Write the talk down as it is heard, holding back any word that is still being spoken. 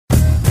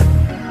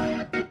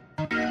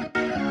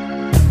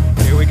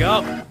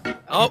go.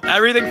 Oh,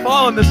 everything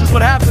falling. This is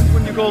what happens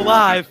when you go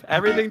live.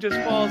 Everything just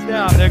falls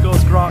down. There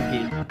goes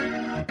Gronky.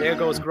 There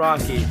goes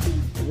Gronky.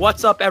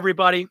 What's up,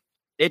 everybody?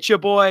 It's your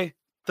boy,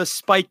 the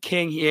Spike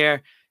King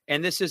here.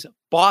 And this is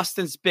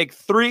Boston's Big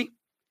Three,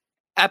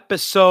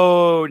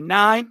 episode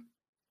 9.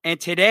 And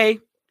today,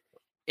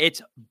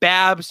 it's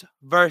Babz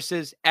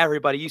versus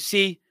everybody. You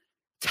see,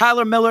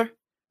 Tyler Miller,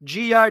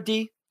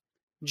 GRD,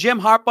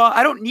 Jim Harbaugh.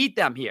 I don't need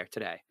them here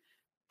today.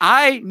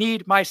 I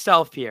need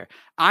myself here.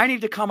 I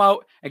need to come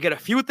out and get a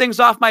few things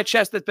off my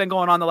chest that's been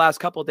going on the last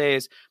couple of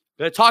days.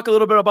 Going to talk a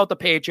little bit about the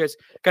Patriots.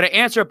 Going to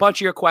answer a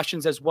bunch of your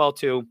questions as well,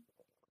 too.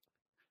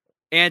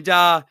 And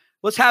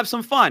let's have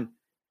some fun.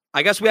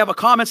 I guess we have a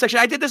comment section.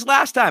 I did this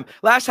last time.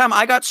 Last time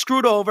I got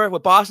screwed over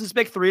with Boston's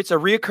Big Three. It's a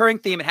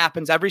reoccurring theme. It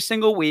happens every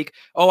single week.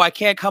 Oh, I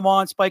can't come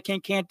on. Spike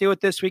can't do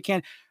it this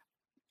weekend.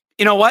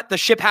 You know what? The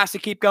ship has to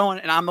keep going,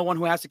 and I'm the one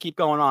who has to keep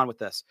going on with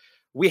this.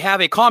 We have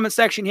a comment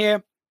section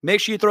here. Make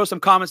sure you throw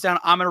some comments down.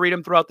 I'm going to read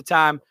them throughout the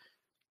time.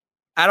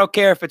 I don't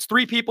care if it's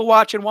 3 people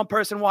watching, 1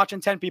 person watching,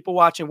 10 people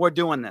watching. We're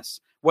doing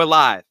this. We're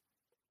live.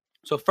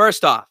 So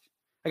first off,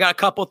 I got a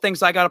couple of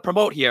things I got to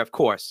promote here, of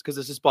course, because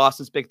this is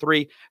Boston's Big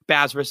Three,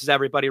 Babz versus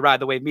everybody,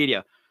 Ride the Wave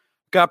Media.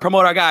 Got to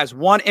promote our guys,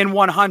 1 in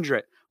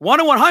 100. 1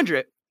 in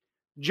 100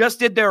 just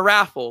did their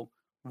raffle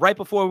right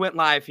before we went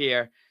live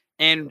here,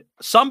 and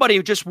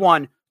somebody just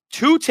won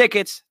 2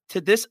 tickets to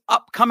this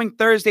upcoming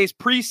Thursday's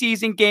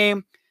preseason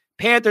game,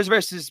 Panthers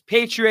versus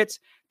Patriots.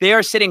 They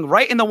are sitting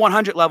right in the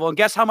 100 level. And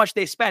guess how much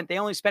they spent? They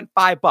only spent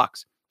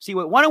 $5. See,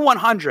 with 1 in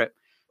 100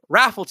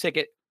 raffle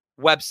ticket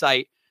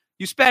website,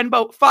 you spend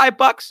about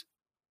 $5.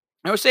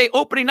 I would say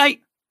opening night,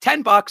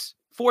 $10,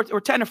 or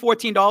 $10 or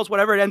 $14,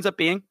 whatever it ends up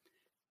being.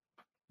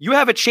 You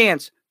have a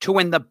chance to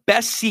win the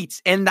best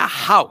seats in the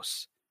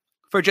house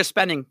for just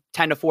spending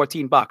 $10 to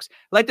 $14.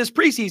 Like this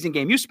preseason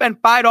game, you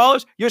spend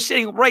 $5, you're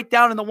sitting right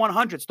down in the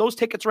 100s. Those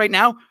tickets right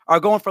now are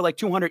going for like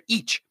 $200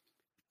 each.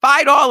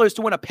 $5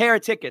 to win a pair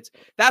of tickets.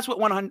 That's what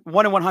 1 in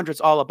 100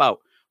 is all about.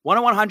 1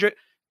 in 100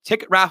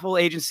 ticket raffle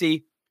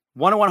agency,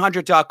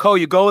 1in100.co.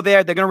 You go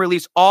there. They're going to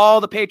release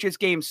all the Patriots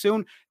games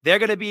soon. They're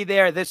going to be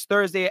there this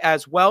Thursday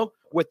as well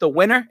with the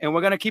winner. And we're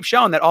going to keep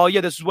showing that all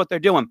year this is what they're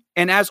doing.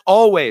 And as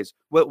always,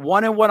 with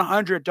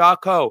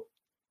 1in100.co,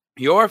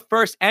 your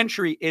first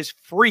entry is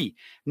free.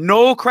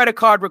 No credit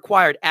card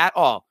required at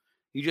all.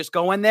 You just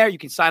go in there. You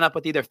can sign up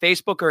with either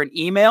Facebook or an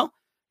email.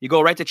 You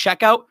go right to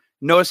checkout.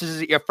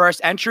 Notices your first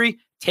entry,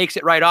 takes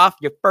it right off.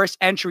 Your first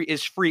entry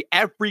is free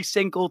every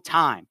single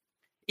time,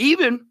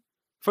 even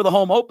for the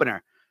home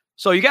opener.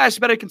 So you guys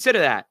better consider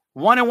that.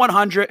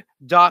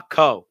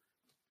 1in100.co.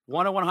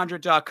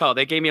 1in100.co.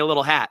 They gave me a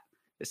little hat.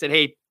 They said,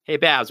 hey,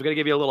 Babz, we're going to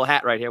give you a little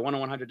hat right here.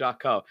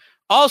 1in100.co.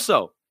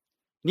 Also,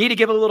 need to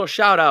give a little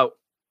shout out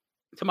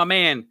to my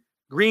man,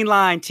 Green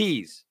Line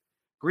Tees.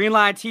 Green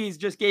Line Tees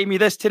just gave me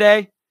this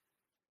today.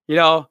 You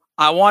know,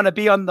 I want to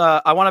be on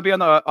the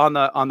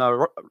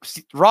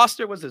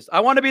roster. What's this? I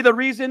want to be the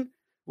reason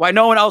why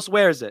no one else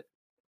wears it.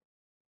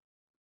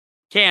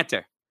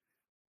 Cantor.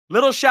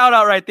 Little shout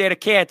out right there to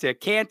Cantor.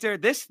 Cantor,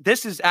 this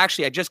is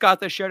actually, I just got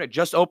this shirt. I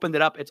just opened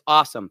it up. It's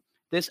awesome.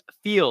 This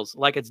feels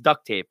like it's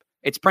duct tape.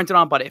 It's printed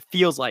on, but it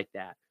feels like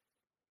that.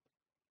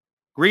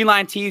 Green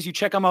Line Tees, you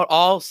check him out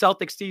all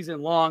Celtics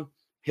season long.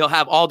 He'll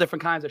have all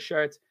different kinds of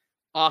shirts.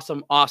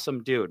 Awesome,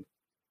 awesome dude.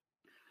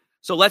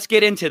 So let's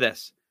get into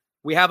this.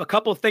 We have a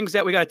couple of things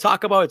that we got to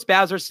talk about. It's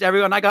Babz versus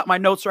everyone. I got my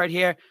notes right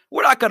here.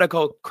 We're not going to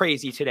go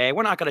crazy today.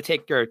 We're not going to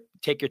take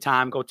your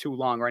time, go too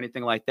long or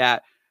anything like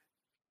that.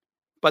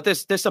 But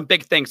there's some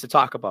big things to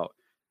talk about.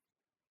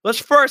 Let's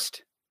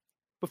first,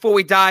 before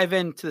we dive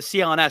into the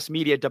CLNS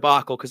media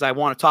debacle, because I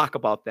want to talk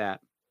about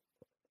that,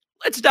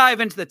 let's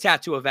dive into the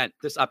tattoo event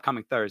this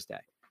upcoming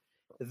Thursday.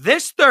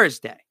 This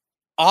Thursday,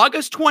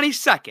 August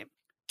 22nd,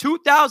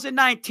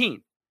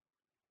 2019,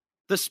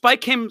 the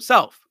Spike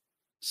himself,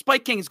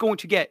 Spike King, is going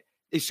to get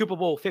a Super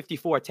Bowl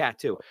 54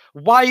 tattoo.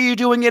 Why are you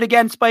doing it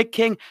again, Spike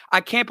King?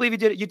 I can't believe you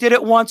did it. You did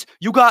it once.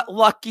 You got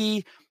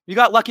lucky. You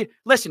got lucky.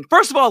 Listen,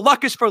 first of all,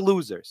 luck is for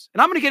losers.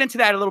 And I'm going to get into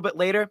that a little bit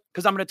later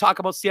because I'm going to talk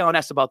about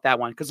CLNS about that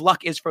one because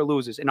luck is for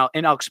losers. And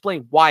I'll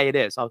explain why it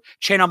is. I'll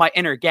channel my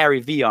inner Gary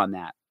V on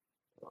that.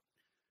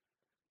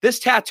 This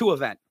tattoo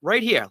event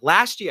right here,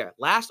 last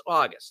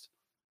August,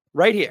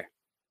 right here,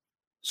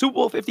 Super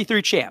Bowl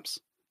 53 champs.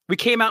 We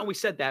came out and we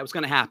said that it was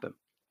going to happen.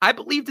 I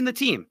believed in the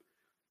team.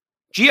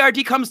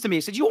 GRD comes to me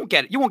and said, you won't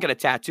get it. You won't get a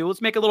tattoo.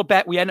 Let's make a little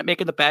bet. We end up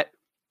making the bet.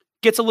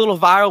 Gets a little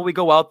viral. We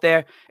go out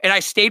there. And I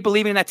stayed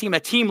believing in that team. A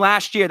team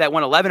last year that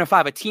won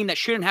 11-5, a team that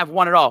shouldn't have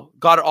won at all,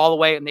 got it all the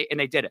way, and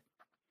they did it.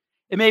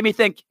 It made me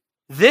think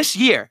this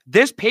year,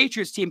 this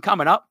Patriots team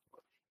coming up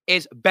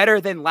is better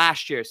than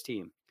last year's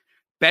team.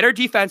 Better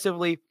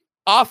defensively.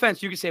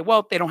 Offense, you can say,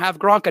 well, they don't have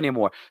Gronk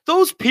anymore.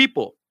 Those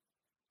people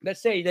that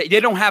say that they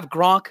don't have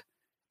Gronk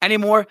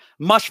anymore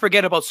must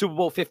forget about Super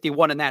Bowl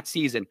 51 in that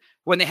season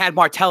when they had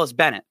Martellus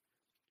Bennett.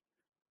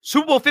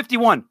 Super Bowl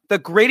 51, the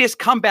greatest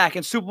comeback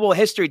in Super Bowl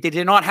history. They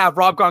did not have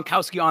Rob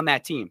Gronkowski on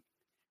that team.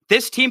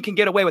 This team can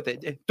get away with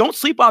it. Don't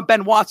sleep on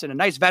Ben Watson, a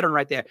nice veteran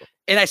right there.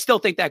 And I still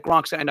think that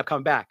Gronk's going to end up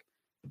coming back.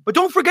 But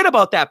don't forget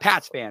about that,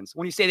 Pats fans,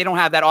 when you say they don't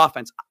have that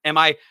offense.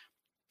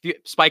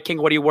 Spike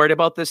King, what are you worried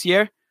about this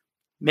year?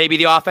 Maybe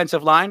the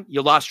offensive line.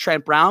 You lost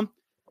Trent Brown.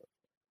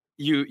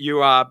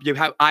 You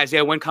have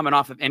Isaiah Wynn coming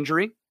off of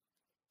injury.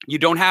 You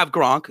don't have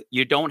Gronk.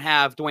 You don't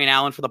have Dwayne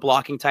Allen for the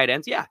blocking tight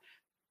ends. Yeah,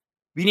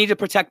 we need to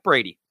protect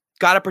Brady.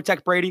 Got to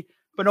protect Brady.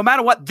 But no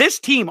matter what, this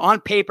team on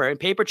paper, and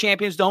paper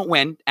champions don't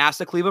win. Ask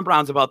the Cleveland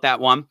Browns about that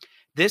one.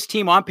 This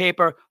team on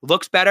paper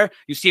looks better.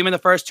 You see them in the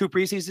first 2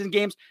 preseason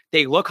games.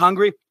 They look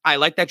hungry. I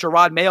like that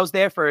Gerard Mayo's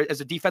there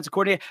as a defensive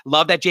coordinator.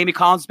 Love that Jamie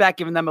Collins is back,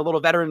 giving them a little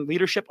veteran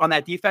leadership on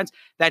that defense,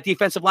 that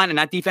defensive line. And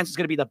that defense is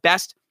going to be the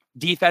best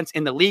defense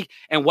in the league.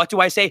 And what do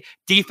I say?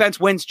 Defense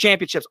wins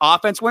championships.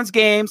 Offense wins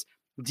games.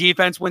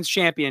 Defense wins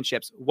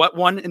championships. What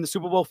won in the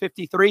Super Bowl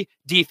 53?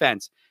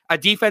 Defense. A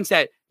defense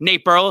that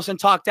Nate Burleson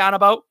talked down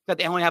about, that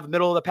they only have a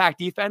middle of the pack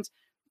defense.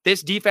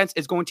 This defense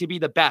is going to be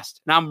the best.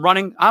 Now I'm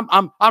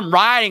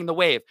riding the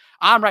wave.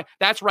 I'm right.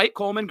 That's right,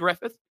 Coleman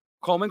Griffith.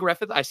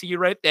 I see you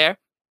right there.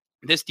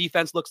 This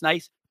defense looks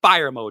nice.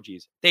 Fire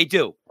emojis. They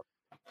do.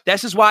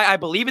 This is why I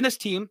believe in this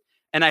team.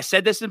 And I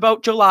said this in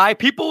about July.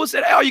 People will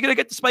say, oh, you're going to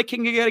get the Spike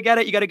King. You got to get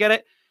it. You got to get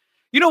it.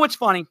 You know what's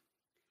funny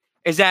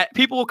is that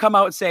people will come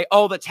out and say,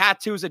 oh, the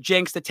tattoo's a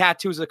jinx. The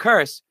tattoo's a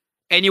curse.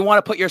 And you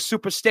want to put your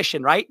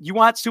superstition, right? You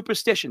want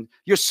superstition.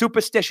 You're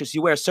superstitious.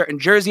 You wear a certain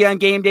jersey on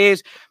game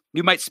days.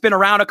 You might spin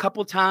around a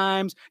couple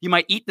times. You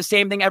might eat the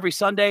same thing every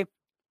Sunday.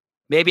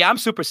 Maybe I'm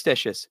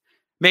superstitious.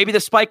 Maybe the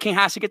Spike King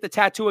has to get the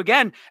tattoo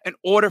again in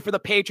order for the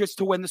Patriots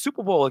to win the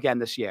Super Bowl again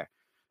this year.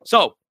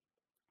 So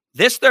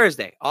this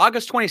Thursday,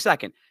 August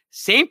 22nd,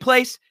 same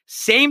place,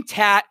 same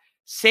tat,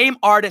 same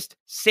artist,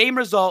 same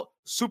result,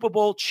 Super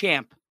Bowl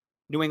champ,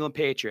 New England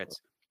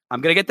Patriots.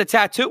 I'm going to get the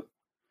tattoo.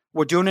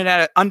 We're doing it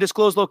at an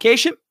undisclosed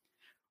location.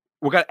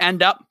 We're going to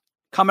end up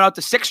coming out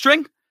to 6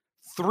 string,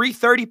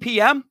 3:30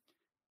 p.m.,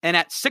 and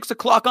at 6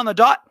 o'clock on the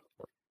dot,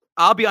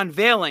 I'll be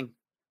unveiling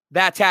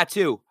that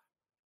tattoo.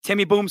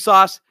 Timmy Boom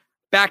Sauce,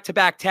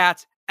 back-to-back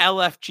tats,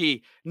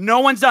 LFG.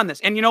 No one's done this.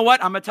 And you know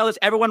what? I'm going to tell this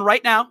everyone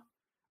right now.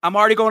 I'm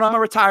already going on a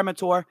retirement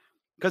tour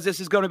because this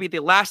is going to be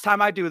the last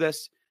time I do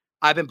this.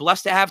 I've been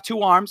blessed to have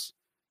 2 arms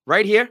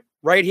right here,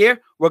 right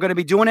here. We're going to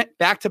be doing it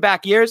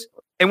back-to-back years.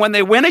 And when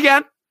they win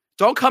again,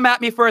 don't come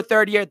at me for a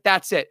 3rd year.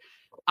 That's it.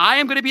 I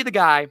am going to be the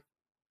guy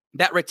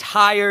that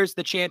retires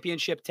the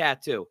championship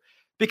tattoo.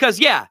 Because,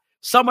 yeah,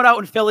 someone out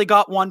in Philly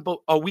got one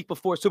a week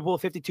before Super Bowl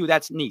 52.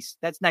 That's nice.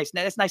 That's nice.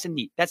 That's nice and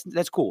neat.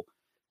 That's cool.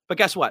 But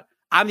guess what?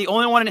 I'm the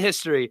only one in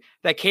history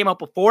that came up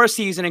before a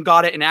season and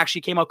got it and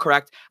actually came out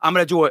correct. I'm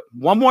going to do it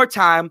one more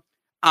time.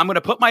 I'm going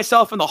to put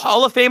myself in the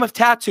Hall of Fame of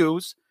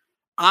tattoos.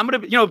 I'm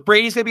going to,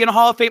 Brady's going to be in the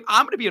Hall of Fame.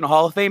 I'm going to be in the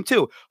Hall of Fame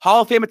too.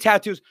 Hall of Fame of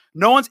tattoos.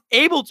 No one's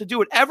able to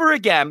do it ever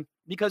again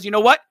because you know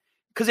what?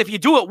 Because if you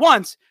do it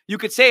once, you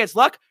could say it's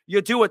luck.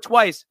 You do it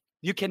twice.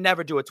 You can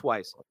never do it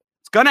twice.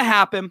 It's going to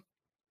happen.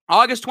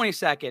 August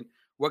 22nd,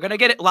 we're going to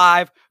get it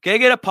live, going to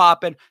get it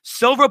popping.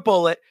 Silver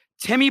Bullet,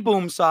 Timmy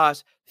Boom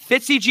Sauce,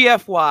 Fitzy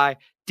GFY,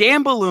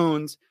 Dan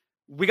Balloons.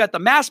 We got the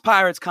Mass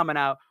Pirates coming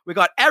out. We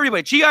got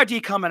everybody,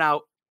 GRD coming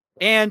out,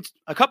 and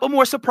a couple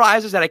more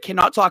surprises that I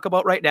cannot talk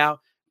about right now.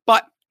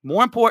 But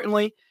more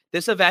importantly,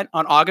 this event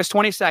on August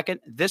 22nd,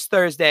 this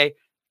Thursday,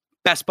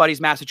 Best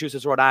Buddies,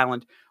 Massachusetts, Rhode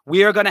Island.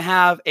 We are going to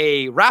have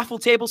a raffle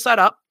table set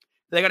up.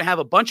 They're going to have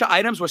a bunch of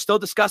items. We're still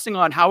discussing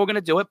on how we're going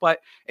to do it, but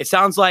it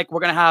sounds like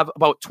we're going to have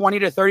about 20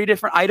 to 30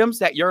 different items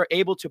that you're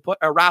able to put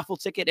a raffle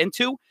ticket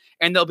into,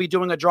 and they'll be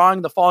doing a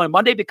drawing the following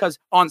Monday because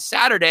on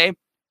Saturday,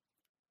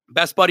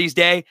 Best Buddies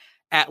Day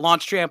at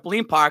Launch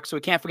Trampoline Park, so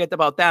we can't forget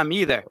about them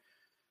either.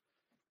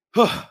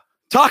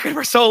 Talking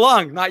for so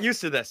long, not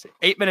used to this.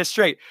 8 minutes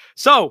straight.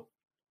 So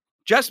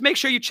just make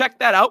sure you check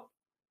that out.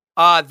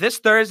 This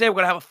Thursday, we're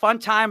going to have a fun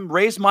time,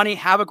 raise money,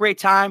 have a great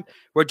time.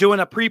 We're doing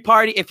a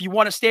pre-party. If you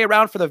want to stay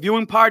around for the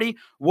viewing party,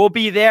 we'll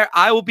be there.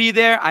 I will be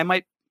there.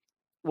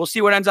 We'll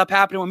see what ends up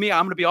happening with me.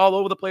 I'm going to be all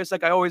over the place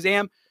like I always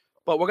am,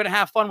 but we're going to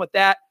have fun with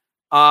that.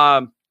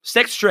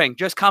 6 string,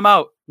 just come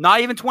out. Not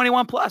even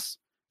 21 plus.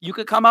 You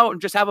could come out and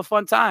just have a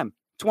fun time.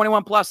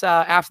 21 plus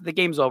after the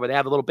game's over. They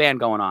have a little band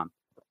going on.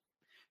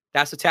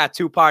 That's a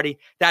tattoo party.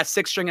 That's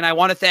 6 string. And I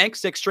want to thank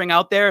 6 string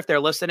out there if they're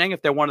listening,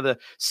 if they're one of the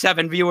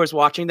 7 viewers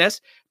watching this,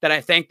 that I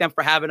thank them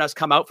for having us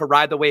come out for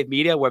Ride the Wave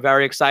Media. We're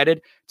very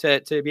excited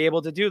to be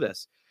able to do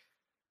this.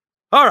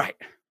 All right.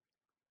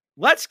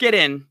 Let's get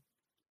in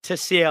to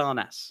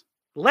CLNS.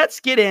 Let's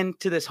get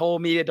into this whole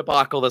media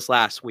debacle this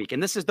last week.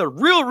 And this is the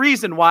real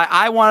reason why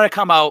I wanted to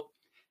come out,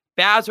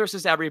 Babz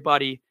versus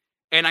everybody.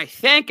 And I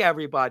thank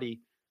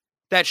everybody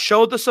that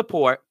showed the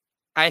support.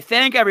 I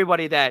thank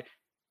everybody that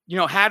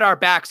had our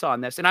backs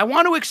on this. And I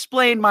want to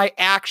explain my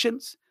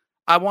actions.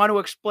 I want to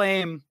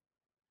explain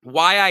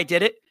why I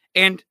did it.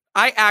 And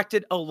I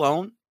acted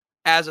alone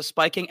as a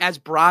spiking, as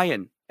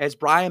Brian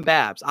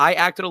Babz. I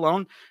acted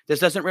alone. This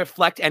doesn't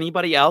reflect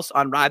anybody else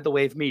on Ride the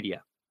Wave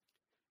Media.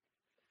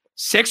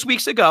 6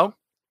 weeks ago,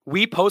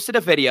 we posted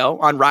a video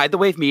on Ride the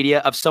Wave Media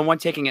of someone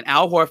taking an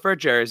Al Horford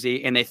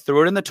jersey and they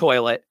threw it in the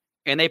toilet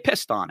and they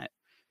pissed on it.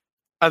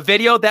 A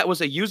video that was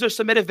a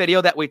user-submitted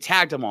video that we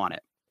tagged them on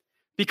it.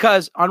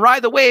 Because on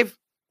Ride the Wave,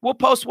 we'll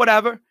post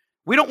whatever.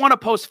 We don't want to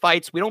post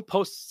fights. We don't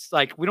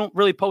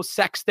really post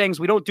sex things.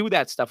 We don't do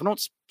that stuff. We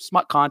don't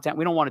smut content.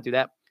 We don't want to do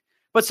that.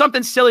 But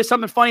something silly,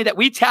 something funny that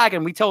we tag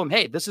and we tell them,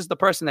 hey, this is the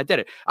person that did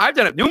it. I've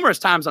done it numerous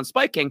times on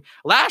Spike King.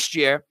 Last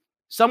year,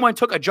 someone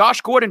took a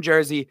Josh Gordon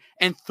jersey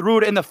and threw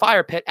it in the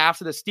fire pit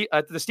after the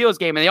Steelers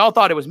game, and they all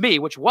thought it was me,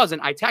 which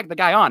wasn't. I tagged the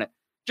guy on it.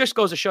 Just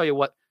goes to show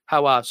you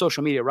how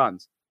social media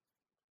runs.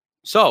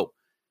 So,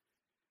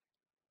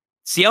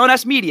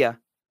 CLNS Media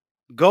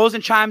goes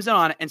and chimes in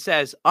on it and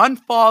says,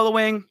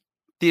 unfollowing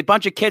the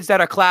bunch of kids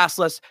that are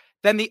classless.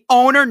 Then the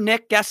owner,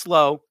 Nick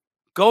Geslow,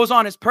 goes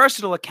on his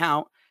personal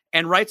account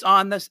and writes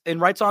on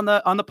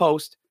the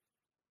post,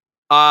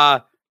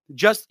 classless,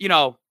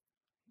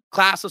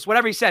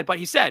 whatever he said. But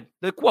he said,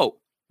 the quote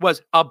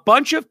was, a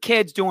bunch of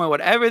kids doing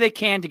whatever they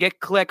can to get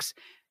clicks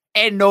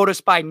and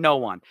noticed by no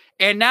one.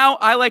 And now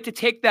I like to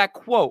take that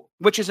quote,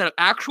 which is an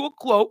actual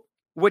quote,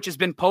 which has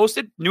been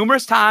posted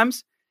numerous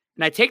times.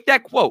 And I take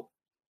that quote,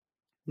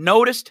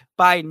 noticed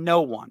by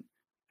no one.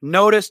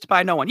 Noticed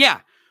by no one. Yeah,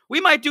 we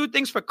might do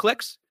things for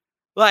clicks.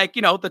 Like,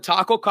 the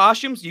taco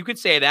costumes. You could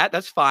say that.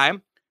 That's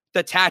fine.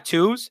 The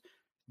tattoos,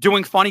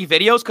 doing funny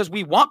videos because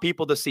we want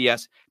people to see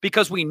us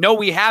because we know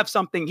we have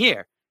something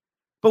here.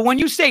 But when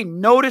you say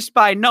noticed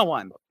by no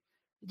one,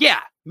 yeah,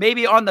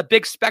 maybe on the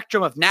big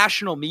spectrum of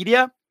national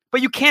media,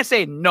 but you can't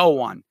say no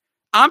one.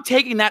 I'm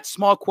taking that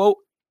small quote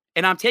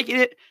and I'm taking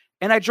it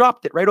and I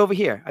dropped it right over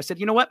here. I said,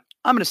 you know what?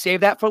 I'm going to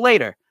save that for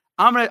later.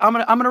 I'm going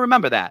to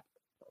remember that.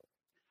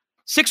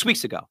 6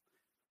 weeks ago,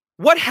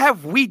 what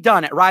have we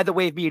done at Ride the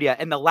Wave Media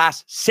in the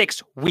last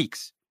 6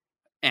 weeks?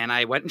 And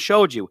I went and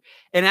showed you.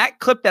 In that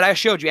clip that I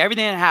showed you,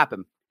 everything that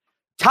happened.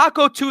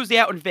 Taco Tuesday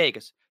out in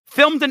Vegas.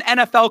 Filmed an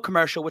NFL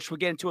commercial, which we'll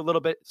get into a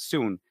little bit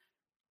soon.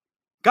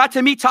 Got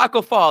to meet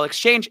Taco Fall,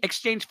 exchange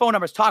phone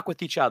numbers, talk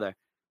with each other.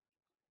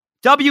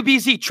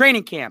 WBZ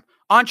training camp,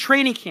 on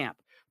training camp.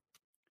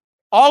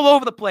 All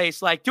over the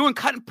place, like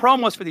cutting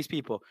promos for these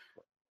people.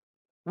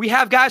 We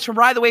have guys from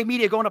Ride the Wave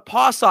Media going to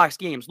Paw Sox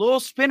games, Little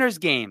Spinners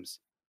games.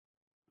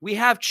 We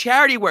have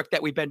charity work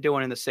that we've been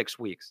doing in the 6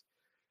 weeks.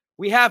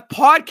 We have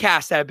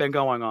podcasts that have been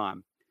going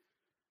on.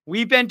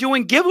 We've been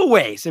doing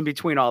giveaways in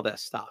between all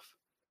this stuff.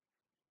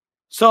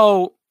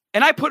 So,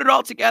 and I put it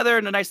all together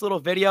in a nice little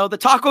video. The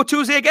Taco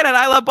Tuesday again at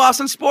I Love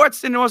Boston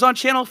Sports, and it was on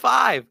Channel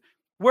 5.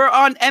 We're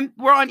on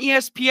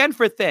ESPN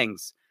for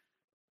things.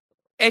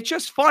 It's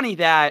just funny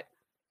that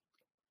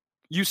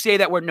you say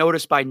that we're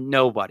noticed by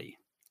nobody.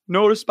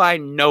 Noticed by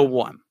no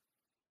one.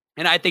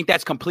 And I think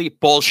that's complete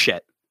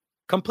bullshit.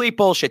 Complete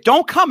bullshit.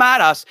 Don't come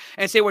at us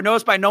and say we're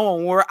noticed by no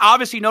one. We're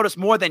obviously noticed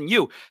more than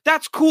you.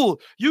 That's cool.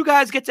 You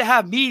guys get to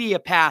have media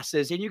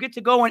passes and you get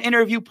to go and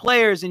interview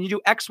players and you do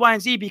X, Y,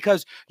 and Z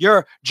because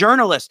you're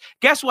journalists.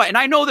 Guess what? And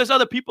I know there's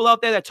other people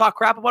out there that talk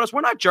crap about us.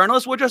 We're not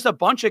journalists. We're just a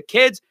bunch of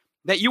kids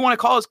that you want to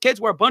call us kids.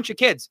 We're a bunch of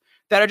kids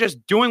that are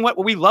just doing what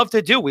we love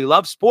to do. We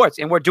love sports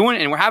and we're doing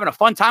it and we're having a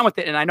fun time with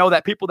it. And I know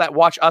that people that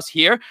watch us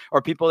here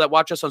or people that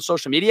watch us on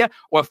social media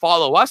or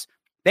follow us,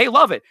 they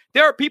love it.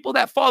 There are people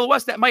that follow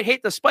us that might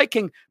hate the Spike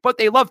King, but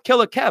they love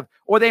Killer Kev,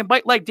 or they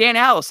might like Dan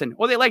Allison,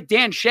 or they like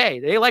Dan Shea.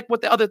 They like what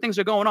the other things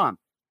are going on.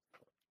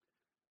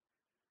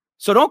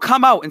 So don't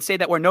come out and say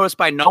that we're noticed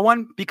by no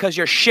one because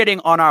you're shitting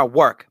on our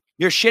work.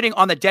 You're shitting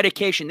on the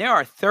dedication. There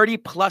are 30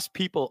 plus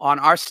people on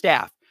our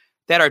staff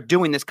that are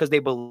doing this because they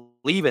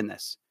believe in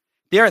this.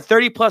 There are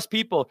 30 plus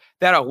people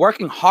that are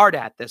working hard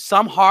at this.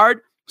 Some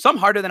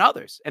harder than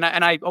others. And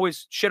I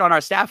always shit on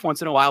our staff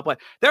once in a while, but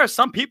there are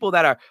some people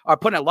that are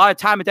putting a lot of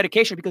time and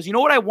dedication because you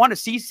know what I want to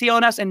see,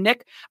 CLNS and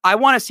Nick? I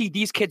want to see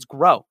these kids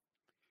grow.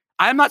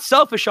 I'm not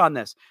selfish on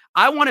this.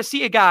 I want to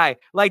see a guy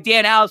like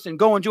Dan Allison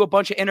go and do a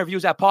bunch of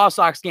interviews at Paw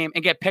Sox game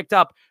and get picked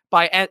up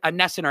by a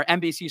Nesson or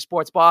NBC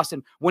Sports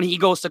Boston when he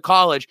goes to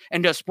college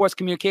and does sports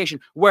communication.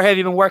 Where have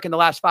you been working the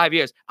last 5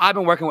 years? I've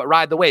been working with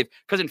Ride the Wave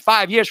because in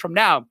 5 years from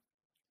now,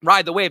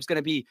 Ride the Wave is going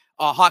to be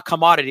a hot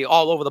commodity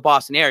all over the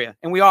Boston area.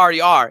 And we already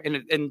are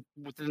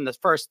within the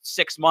first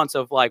 6 months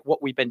of like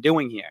what we've been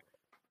doing here.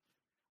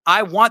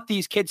 I want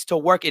these kids to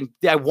work and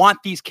I want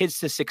these kids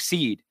to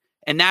succeed.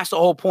 And that's the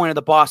whole point of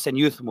the Boston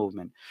youth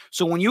movement.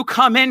 So when you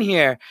come in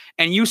here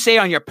and you say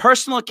on your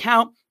personal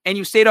account and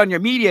you say it on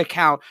your media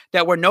account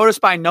that we're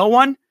noticed by no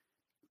one,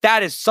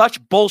 that is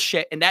such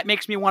bullshit. And that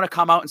makes me want to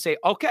come out and say,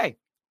 okay,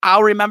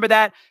 I'll remember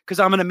that because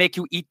I'm going to make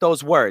you eat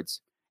those words.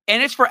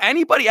 And it's for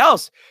anybody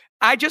else.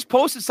 I just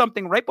posted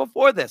something right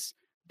before this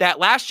that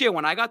last year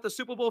when I got the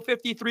Super Bowl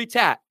 53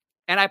 tat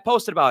and I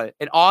posted about it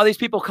and all these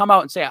people come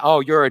out and say,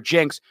 oh, you're a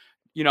jinx,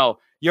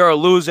 you're a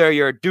loser,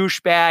 you're a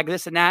douchebag,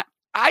 this and that.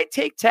 I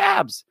take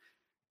tabs.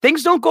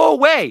 Things don't go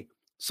away.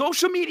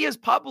 Social media is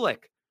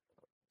public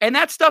and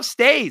that stuff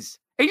stays.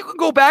 And you can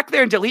go back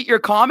there and delete your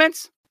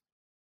comments.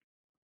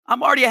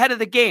 I'm already ahead of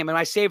the game and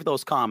I saved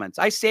those comments.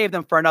 I saved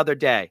them for another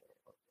day.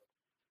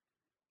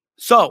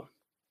 So,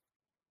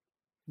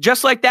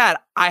 just like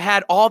that, I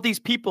had all these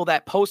people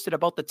that posted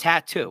about the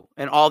tattoo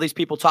and all these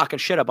people talking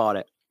shit about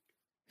it.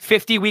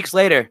 50 weeks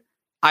later,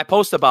 I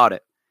post about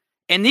it.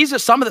 And these are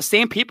some of the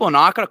same people, and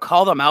I'm not going to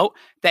call them out,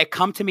 that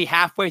come to me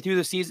halfway through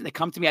the season. They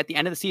come to me at the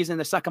end of the season.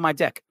 They're sucking my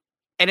dick.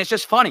 And it's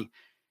just funny.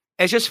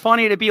 It's just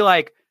funny to be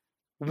like,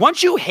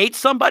 once you hate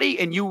somebody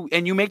and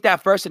you make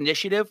that first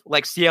initiative,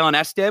 like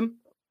CLNS did,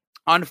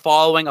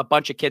 unfollowing a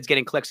bunch of kids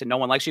getting clicks and no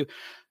one likes you,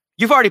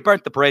 you've already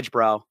burnt the bridge,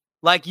 bro.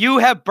 Like, you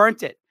have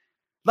burnt it.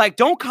 Like,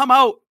 don't come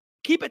out.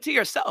 Keep it to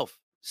yourself.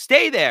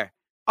 Stay there.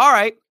 All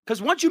right.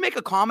 Because once you make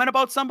a comment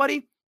about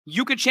somebody,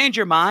 you could change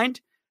your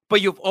mind,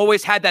 but you've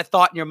always had that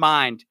thought in your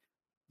mind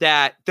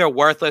that they're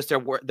worthless,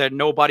 they're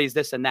nobody's,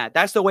 this and that.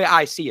 That's the way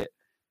I see it.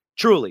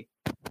 Truly.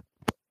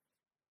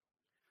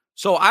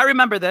 So I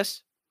remember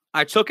this.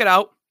 I took it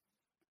out.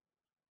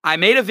 I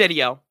made a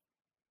video.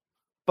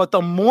 But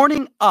the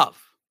morning of,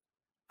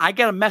 I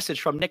get a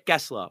message from Nick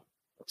Gesslow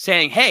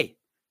saying, hey,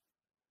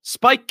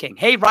 Spike King,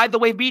 hey, Ride the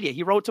Wave Media.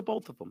 He wrote to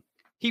both of them.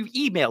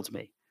 He emailed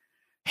me.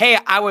 Hey,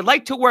 I would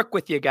like to work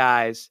with you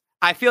guys.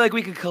 I feel like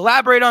we could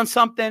collaborate on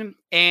something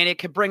and it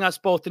could bring us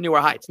both to newer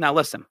heights. Now,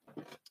 listen,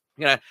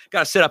 you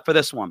gotta sit up for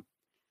this one.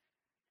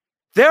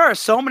 There are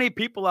so many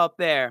people out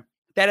there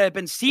that have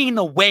been seeing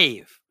the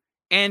wave.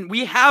 And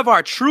we have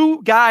our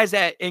true guys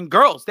and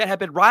girls that have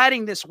been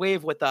riding this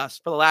wave with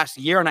us for the last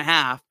year and a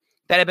half,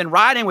 that have been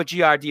riding with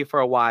GRD for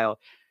a while,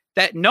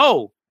 that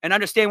know and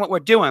understand what we're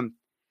doing.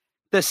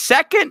 The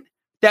second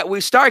that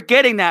we start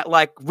getting that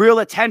like real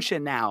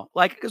attention now,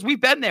 like, because we've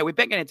been there, we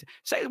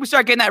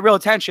start getting that real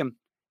attention.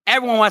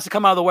 Everyone wants to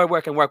come out of the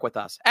woodwork and work with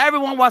us.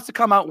 Everyone wants to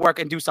come out and work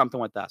and do something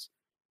with us.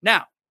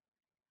 Now,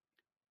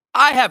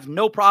 I have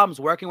no problems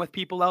working with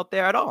people out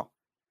there at all.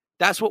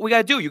 That's what we got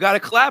to do. You got to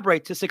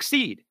collaborate to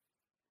succeed.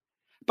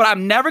 But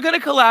I'm never going to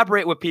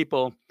collaborate with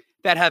people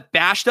that have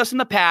bashed us in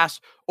the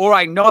past, or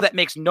I know that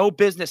makes no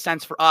business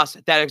sense for us,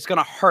 that it's going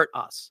to hurt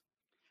us.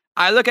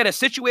 I look at a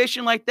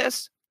situation like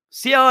this,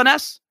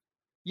 CLNS,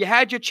 you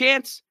had your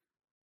chance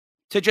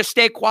to just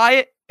stay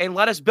quiet and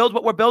let us build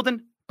what we're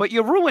building, but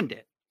you ruined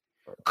it.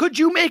 Could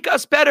you make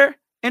us better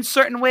in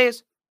certain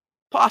ways?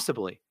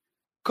 Possibly.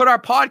 Could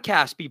our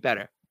podcast be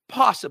better?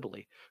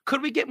 Possibly.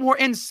 Could we get more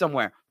in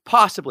somewhere?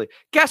 Possibly.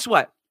 Guess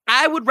what?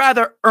 I would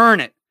rather earn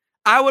it.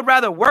 I would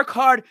rather work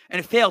hard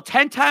and fail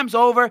 10 times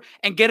over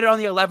and get it on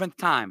the 11th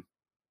time.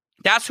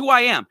 That's who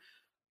I am.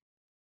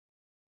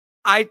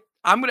 I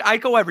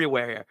go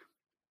everywhere here.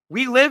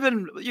 We live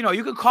in,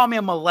 you can call me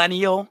a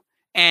millennial,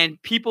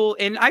 and people,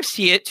 and I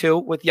see it too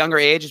with younger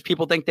ages,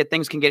 people think that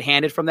things can get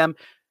handed from them.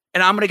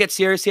 And I'm going to get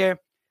serious here.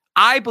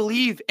 I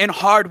believe in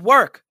hard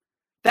work.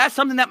 That's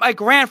something that my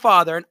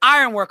grandfather, an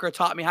iron worker,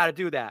 taught me how to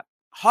do that.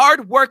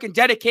 Hard work and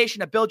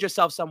dedication to build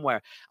yourself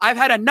somewhere. I've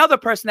had another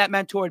person that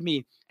mentored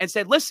me and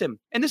said, listen,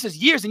 and this is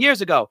years and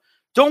years ago,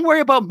 don't worry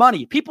about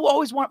money. People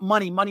always want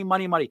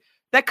money.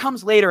 That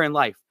comes later in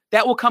life.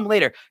 That will come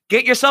later.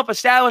 Get yourself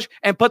established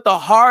and put the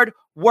hard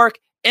work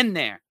in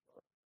there.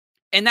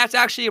 And that's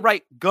actually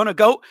right, gonna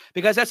go,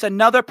 because that's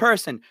another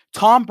person,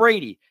 Tom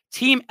Brady,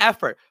 team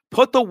effort,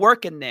 put the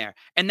work in there.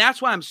 And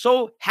that's why I'm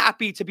so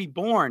happy to be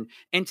born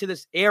into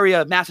this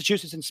area of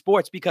Massachusetts in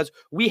sports, because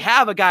we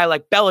have a guy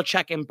like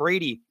Belichick and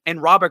Brady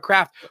and Robert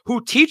Kraft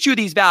who teach you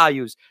these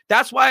values.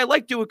 That's why I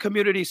like doing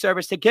community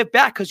service, to give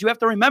back, because you have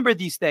to remember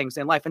these things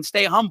in life and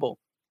stay humble.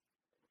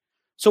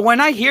 So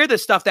when I hear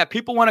this stuff that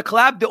people want to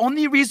collab, the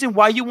only reason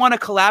why you want to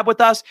collab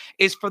with us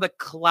is for the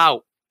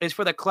clout. It's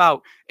for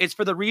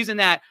the reason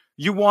that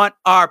you want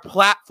our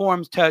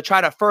platforms to try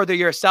to further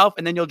yourself,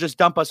 and then you'll just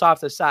dump us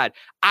off the side.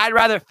 I'd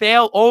rather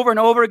fail over and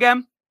over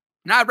again,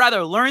 and I'd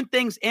rather learn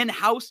things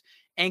in-house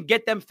and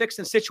get them fixed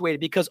and situated,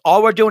 because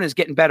all we're doing is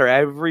getting better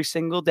every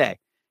single day.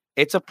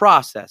 It's a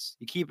process.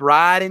 You keep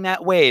riding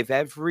that wave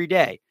every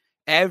day.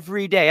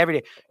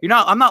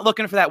 I'm not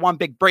looking for that one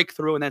big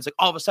breakthrough and then it's like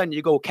all of a sudden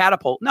you go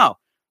catapult. No,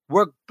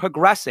 we're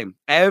progressing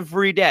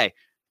every day.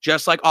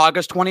 Just like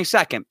August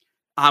 22nd.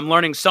 I'm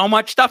learning so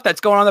much stuff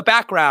that's going on in the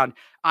background.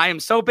 I am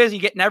so busy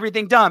getting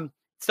everything done,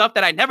 stuff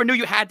that I never knew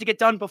you had to get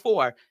done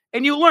before.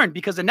 And you learn,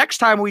 because the next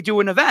time we do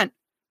an event,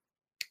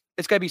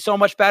 it's going to be so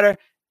much better.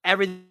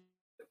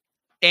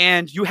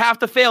 And you have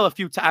to fail a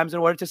few times in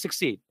order to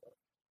succeed.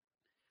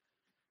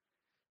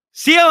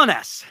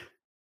 CLNS,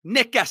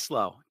 Nick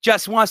Gesslow,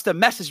 just wants to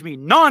message me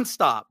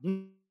nonstop,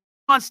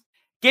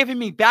 giving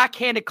me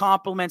backhanded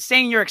compliments,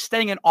 saying you're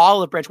extending an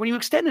olive branch. When you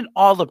extend an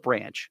olive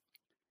branch,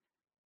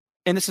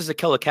 and this is a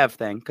Killer Kev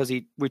thing, because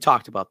we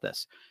talked about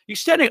this. You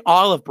extend an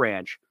olive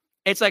branch.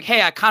 It's like,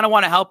 hey, I kind of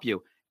want to help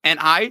you. And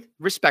I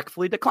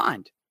respectfully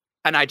declined.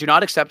 And I do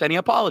not accept any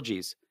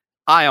apologies.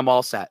 I am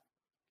all set.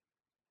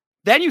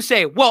 Then you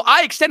say, well,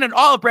 I extended an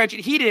olive branch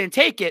and he didn't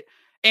take it,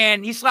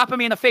 and he's slapping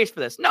me in the face for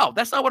this. No,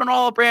 that's not what an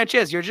olive branch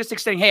is. You're just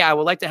extending, hey, I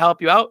would like to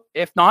help you out.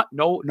 If not,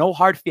 no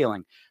hard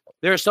feeling.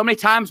 There are so many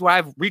times where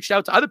I've reached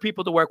out to other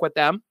people to work with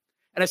them,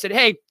 and I said,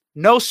 hey,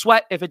 no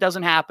sweat if it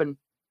doesn't happen.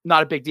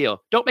 Not a big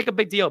deal. Don't make a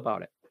big deal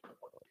about it.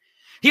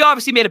 He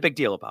obviously made a big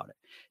deal about it.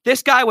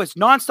 This guy was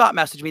nonstop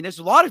messaging me. There's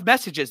a lot of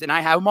messages, and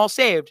I have them all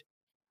saved,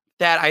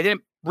 that I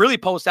didn't really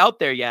post out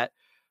there yet.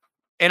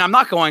 And I'm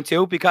not going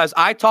to, because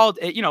I told,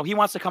 he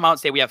wants to come out and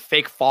say we have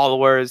fake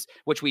followers,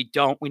 which we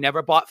don't. We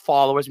never bought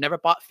followers. We never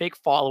bought fake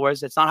followers.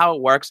 That's not how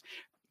it works.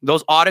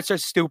 Those audits are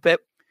stupid.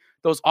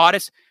 Those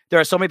audits, there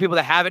are so many people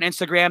that have an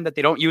Instagram that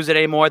they don't use it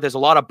anymore. There's a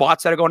lot of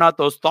bots that are going out.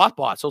 Those thought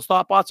bots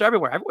are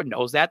everywhere. Everyone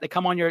knows that. They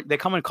come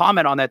and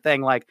comment on that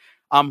thing like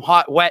I'm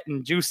hot, wet,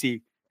 and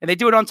juicy. And they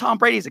do it on Tom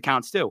Brady's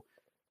accounts too.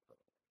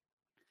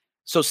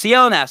 So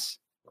CLNS,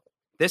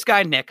 this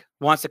guy Nick,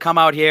 wants to come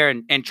out here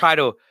and try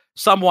to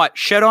somewhat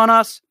shit on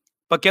us,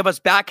 but give us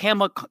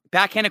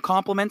backhanded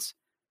compliments,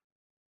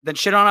 then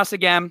shit on us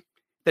again,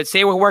 then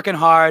say we're working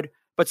hard,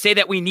 but say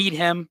that we need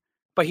him,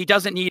 but we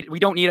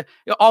don't need it,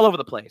 all over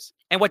the place.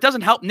 And what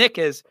doesn't help Nick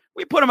is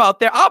we put him out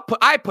there.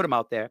 I put him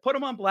out there, put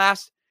him on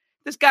blast.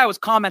 This guy was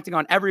commenting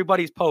on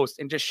everybody's post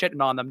and just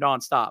shitting on them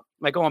nonstop,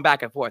 like going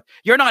back and forth.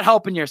 You're not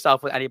helping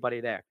yourself with anybody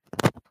there.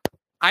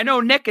 I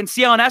know Nick and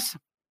CLNS,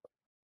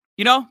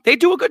 they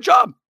do a good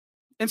job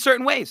in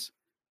certain ways.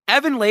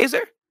 Evan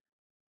Laser,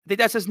 I think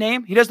that's his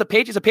name. He does the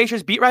page. He's a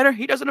Patriots beat writer.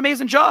 He does an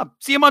amazing job.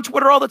 See him on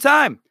Twitter all the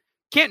time.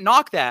 Can't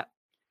knock that.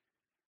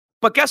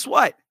 But guess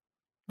what?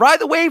 Ride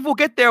the wave will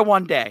get there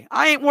one day.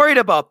 I ain't worried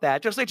about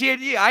that. Just like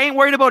GAD, I ain't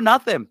worried about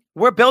nothing.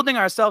 We're building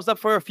ourselves up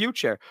for a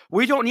future.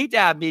 We don't need to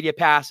have media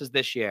passes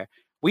this year.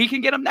 We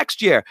can get them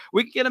next year.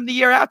 We can get them the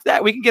year after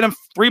that. We can get them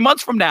 3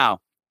 months from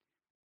now.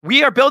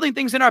 We are building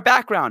things in our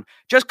background.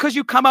 Just because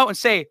you come out and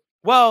say,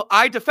 well,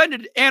 I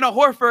defended Anna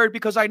Horford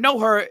because I know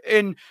her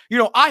and,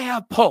 I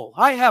have pull.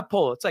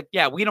 It's like,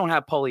 yeah, we don't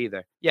have pull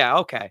either. Yeah,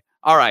 okay.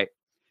 All right.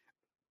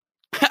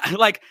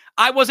 Like,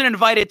 I wasn't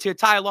invited to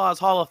Ty Law's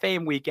Hall of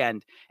Fame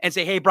weekend and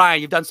say, hey,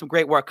 Brian, you've done some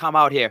great work. Come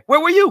out here. Where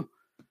were you?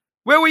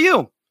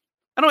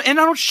 I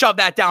don't shove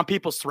that down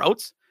people's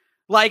throats.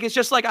 Like, it's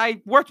just like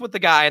I worked with the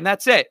guy and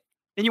that's it.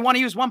 And you want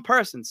to use one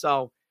person.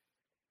 So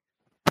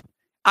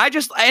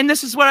and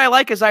this is what I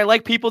like, is I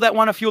like people that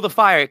want to fuel the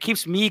fire. It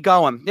keeps me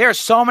going. There are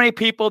so many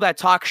people that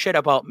talk shit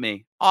about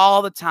me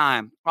all the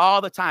time.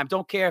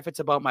 Don't care if it's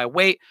about my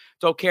weight.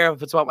 Don't care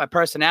if it's about my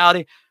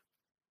personality.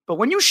 But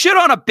when you shit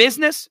on a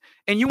business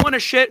and you want to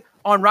shit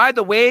on Ride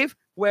the Wave,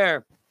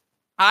 where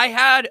I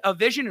had a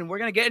vision, and we're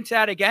going to get into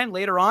that again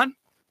later on,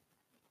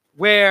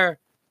 where,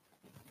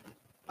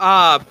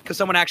 because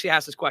someone actually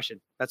asked this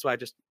question. That's why I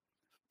just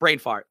brain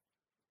fart.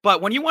 But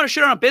when you want to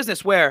shit on a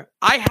business where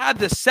I had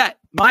this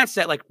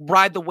mindset, like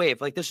ride the wave,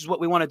 like this is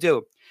what we want to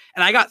do.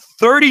 And I got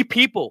 30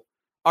 people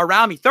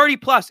around me, 30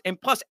 plus,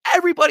 and plus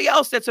everybody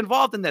else that's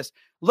involved in this,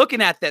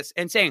 looking at this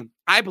and saying,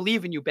 I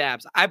believe in you,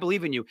 Babz. I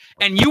believe in you.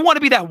 And you want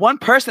to be that one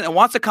person that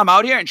wants to come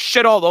out here and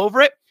shit all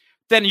over it,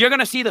 then you're going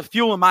to see the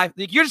fuel you're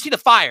going to see the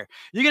fire.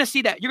 You're going to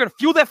see that. You're going to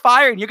fuel that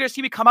fire, and you're going to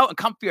see me come out and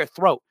come for your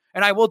throat.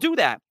 And I will do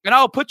that. And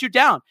I will put you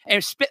down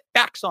and spit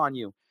facts on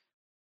you.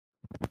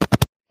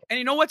 And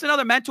you know what's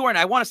another mentor? And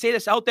I want to say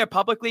this out there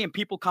publicly, and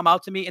people come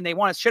out to me and they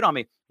want to shit on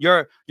me.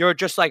 You're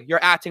just like,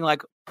 you're acting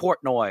like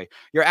Portnoy.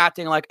 You're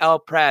acting like El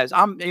Prez.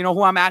 You know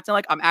who I'm acting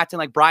like? I'm acting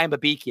like Brian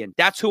Babikian.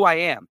 That's who I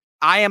am.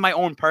 I am my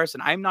own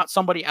person. I am not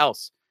somebody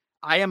else.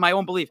 I am my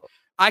own belief.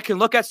 I can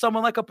look at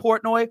someone like a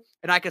Portnoy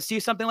and I can see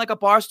something like a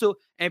Barstool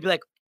and be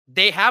like,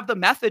 they have the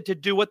method to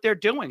do what they're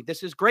doing.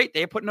 This is great.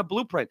 They put in a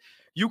blueprint.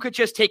 You could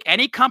just take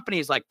any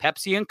companies like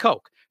Pepsi and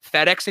Coke,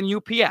 FedEx and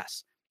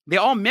UPS. They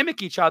all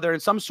mimic each other in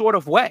some sort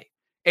of way.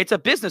 It's a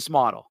business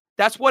model.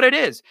 That's what it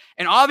is.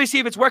 And obviously,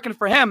 if it's working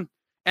for him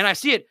and I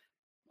see it,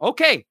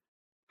 okay,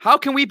 how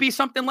can we be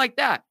something like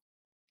that?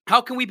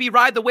 How can we be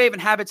Ride the Wave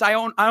and have its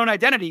own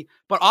identity?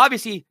 But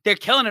obviously, they're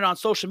killing it on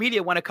social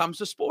media when it comes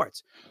to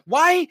sports.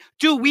 Why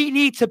do we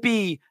need to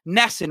be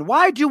Nesson?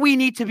 Why do we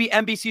need to be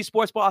NBC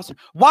Sports Boston?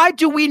 Why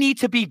do we need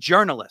to be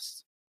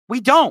journalists? We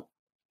don't.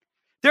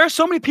 There are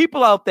so many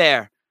people out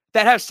there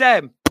that have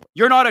said,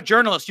 you're not a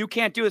journalist. You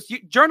can't do this.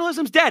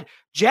 Journalism's dead.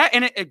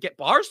 Get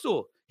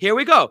Barstool. Here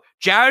we go.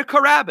 Jared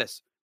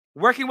Carabas,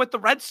 working with the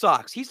Red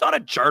Sox. He's not a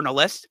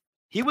journalist.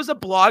 He was a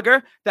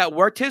blogger that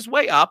worked his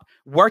way up,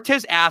 worked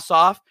his ass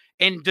off,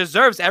 and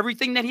deserves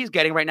everything that he's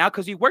getting right now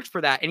because he worked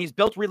for that. And he's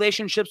built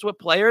relationships with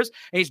players,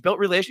 and he's built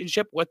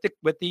relationship with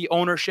the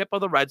ownership of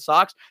the Red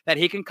Sox that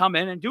he can come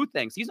in and do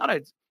things. He's not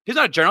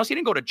a journalist. He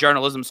didn't go to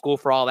journalism school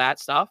for all that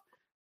stuff.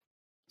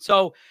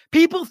 So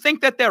people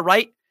think that they're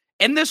right.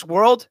 In this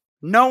world,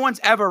 no one's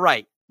ever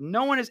right.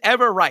 No one is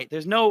ever right.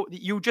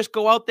 You just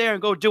go out there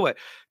and go do it.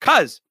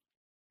 Because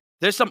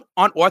there's some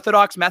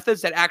unorthodox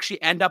methods that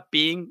actually end up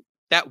being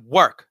that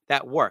work.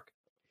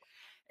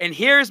 And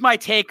here's my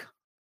take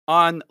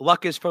on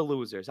luck is for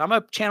losers. I'm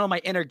going to channel my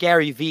inner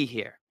Gary V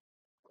here.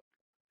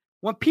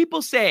 When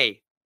people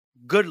say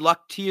good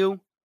luck to you,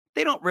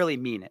 they don't really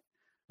mean it.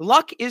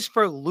 Luck is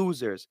for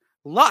losers.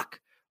 Luck.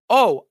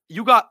 Oh,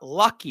 you got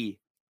lucky.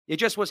 It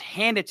just was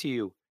handed to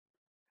you.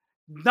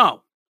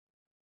 No.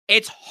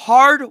 It's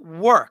hard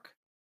work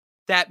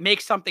that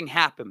makes something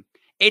happen.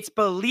 It's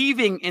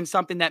believing in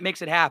something that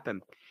makes it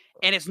happen.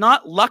 And it's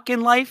not luck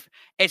in life.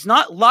 It's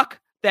not luck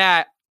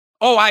that,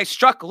 oh, I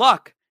struck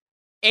luck.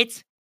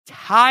 It's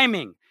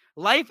timing.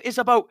 Life is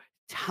about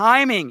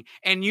timing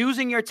and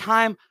using your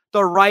time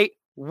the right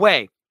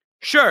way.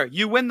 Sure,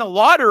 you win the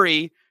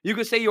lottery You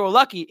could say you were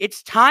lucky.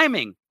 It's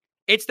timing.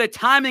 It's the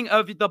timing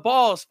of the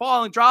balls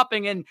falling,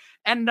 dropping, and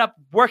ended up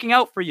working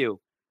out for you.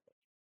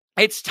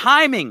 It's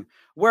timing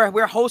where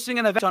we're hosting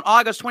an event on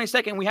August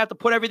 22nd. We have to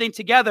put everything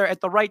together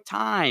at the right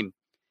time.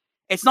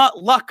 It's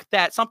not luck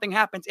that something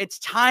happens. It's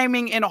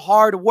timing and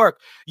hard work.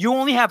 You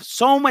only have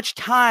so much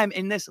time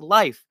in this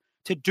life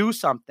to do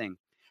something.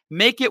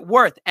 Make it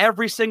worth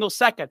every single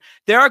second.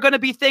 There are going to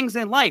be things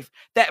in life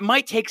that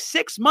might take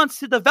 6 months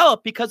to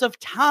develop because of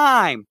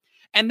time.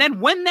 And then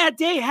when that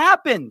day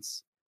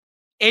happens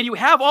and you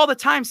have all the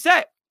time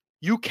set,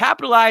 you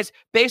capitalize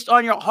based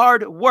on your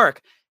hard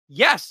work.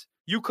 Yes,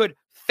 you could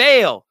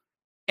fail.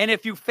 And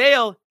if you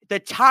fail, the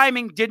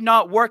timing did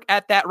not work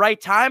at that right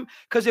time.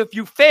 Because if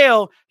you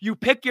fail, you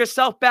pick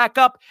yourself back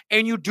up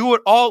and you do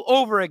it all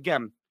over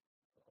again.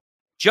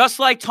 Just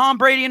like Tom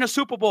Brady in a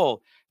Super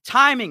Bowl.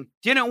 Timing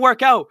didn't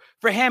work out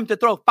for him to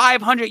throw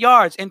 500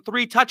 yards and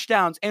 3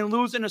 touchdowns and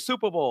lose in a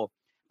Super Bowl.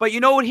 But you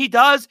know what he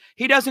does?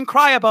 He doesn't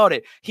cry about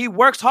it. He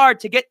works hard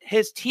to get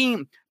his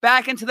team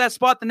back into that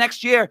spot the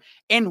next year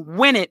and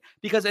win it,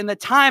 because in the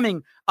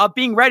timing of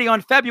being ready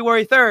on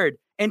February 3rd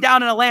and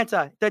down in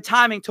Atlanta, the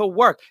timing to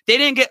work. They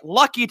didn't get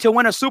lucky to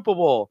win a Super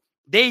Bowl.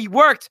 They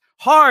worked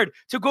hard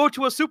to go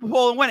to a Super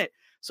Bowl and win it.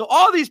 So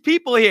all these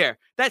people here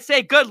that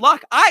say good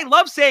luck, I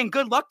love saying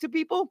good luck to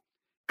people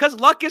because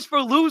luck is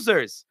for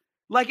losers.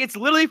 Like, it's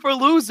literally for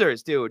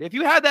losers, dude. If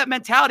you have that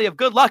mentality of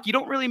good luck, you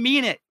don't really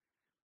mean it.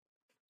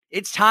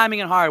 It's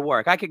timing and hard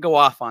work. I could go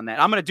off on that.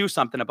 I'm going to do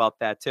something about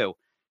that too.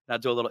 I'll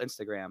do a little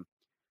Instagram.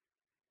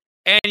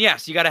 And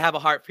yes, you got to have a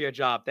heart for your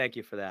job. Thank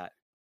you for that.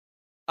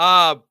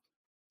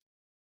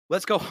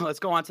 Let's go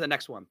on to the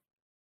next one.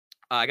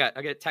 I got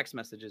text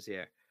messages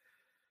here.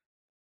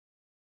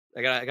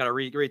 I got to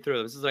read through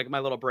them. This is like my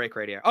little break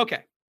right here.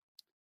 Okay.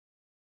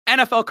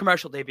 NFL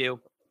commercial debut.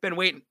 Been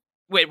waiting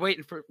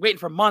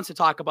for months to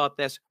talk about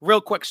this.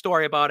 Real quick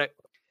story about it.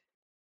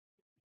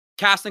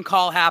 Casting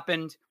call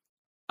happened.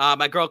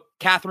 My girl,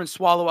 Catherine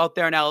Swallow out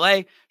there in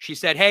LA, she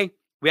said, hey,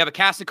 we have a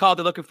casting call.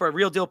 They're looking for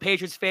real deal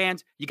Patriots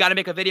fans. You got to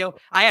make a video.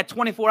 I had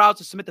 24 hours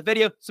to submit the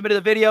video, submitted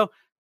the video. A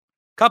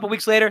couple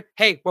weeks later,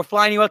 hey, we're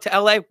flying you out to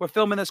LA. We're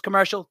filming this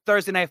commercial,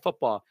 Thursday Night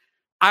Football.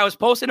 I was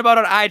posting about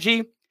it on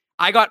IG.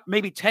 I got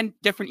maybe 10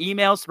 different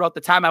emails throughout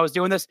the time I was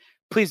doing this.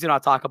 Please do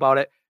not talk about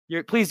it.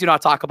 Please do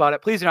not talk about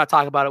it. Please do not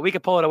talk about it. We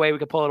could pull it away. We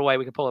could pull it away.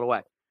 We could pull it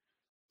away.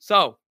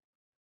 So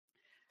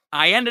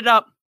I ended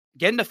up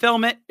getting to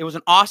film it. It was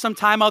an awesome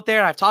time out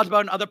there. I've talked about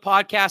it in other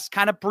podcasts,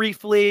 kind of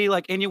briefly,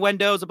 like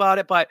innuendos about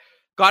it, but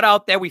got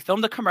out there. We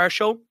filmed the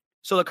commercial.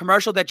 So the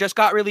commercial that just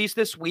got released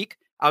this week,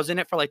 I was in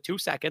it for like 2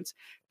 seconds.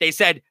 They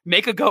said,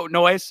 make a goat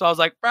noise. So I was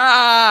like,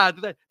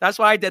 that's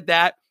why I did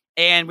that.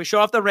 And we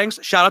showed off the rings.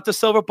 Shout out to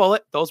Silver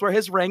Bullet. Those were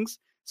his rings.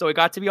 So we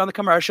got to be on the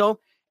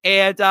commercial.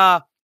 And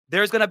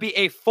there's going to be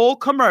a full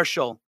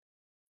commercial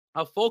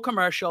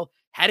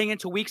heading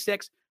into week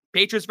 6,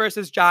 Patriots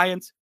versus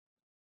Giants.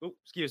 Ooh,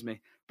 excuse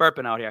me.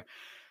 Burping out here.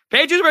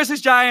 Patriots versus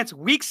Giants,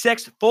 week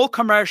 6, full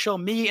commercial.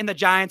 Me and the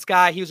Giants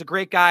guy. He was a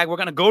great guy. We're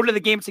going to go to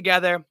the game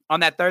together on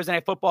that Thursday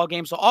Night Football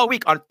game. So all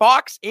week on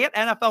Fox and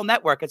NFL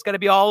Network, it's going to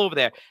be all over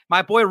there.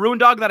 My boy Rune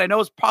Dog, that I know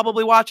is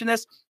probably watching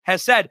this,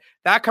 has said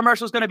that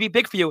commercial is going to be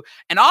big for you.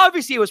 And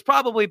obviously it was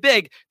probably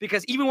big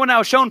because even when I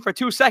was shown for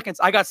 2 seconds,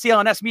 I got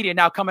CLNS Media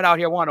now coming out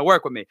here wanting to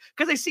work with me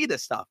because they see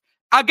this stuff.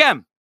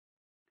 Again,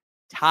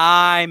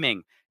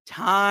 timing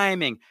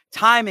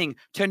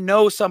to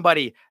know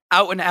somebody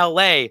out in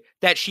LA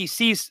that she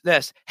sees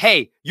this.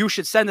 Hey, you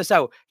should send this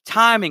out.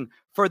 Timing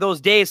for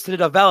those days to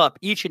develop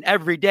each and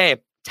every day.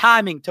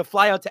 Timing to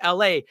fly out to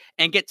LA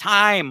and get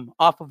time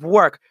off of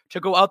work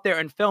to go out there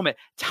and film it.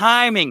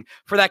 Timing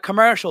for that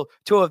commercial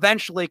to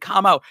eventually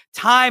come out.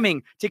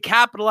 Timing to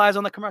capitalize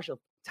on the commercial.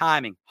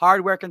 Timing,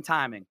 hard work and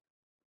timing.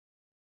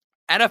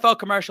 NFL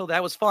commercial,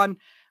 that was fun.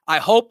 I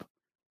hope.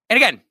 And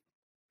again,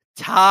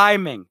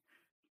 timing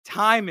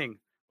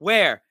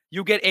where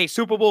you get a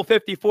Super Bowl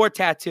 54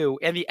 tattoo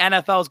and the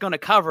NFL is going to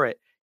cover it.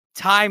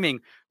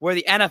 Timing where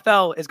the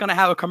NFL is going to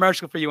have a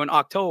commercial for you in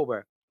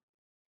October.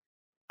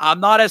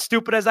 I'm not as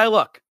stupid as I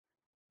look.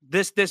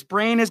 This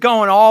brain is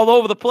going all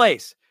over the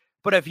place.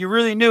 But if you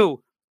really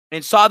knew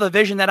and saw the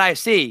vision that I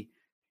see,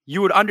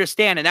 you would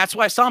understand. And that's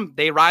why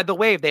they ride the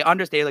wave. They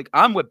understand. Like,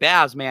 I'm with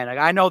Babz, man. Like,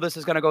 I know this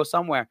is going to go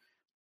somewhere.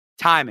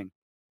 Timing.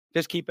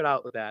 Just keep it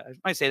out with that. I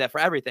might say that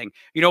for everything.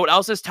 You know what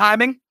else is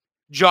timing?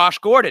 Josh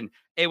Gordon.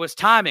 It was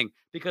timing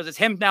because it's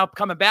him now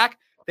coming back.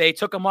 They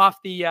took him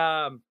off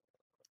the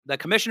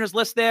commissioner's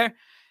list there.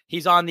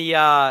 He's on the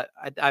I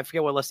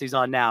forget what list he's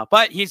on now,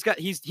 but he's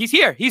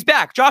here. He's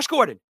back. Josh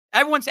Gordon.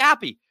 Everyone's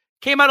happy.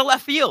 Came out of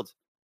left field.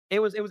 It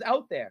was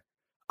out there.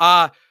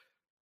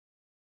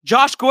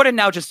 Josh Gordon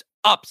now just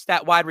ups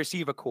that wide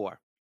receiver core.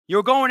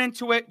 You're going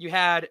into it. You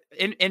had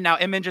now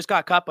Inman just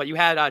got cut, but you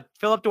had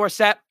Philip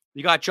Dorsett.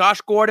 You got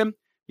Josh Gordon.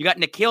 You got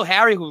N'Keal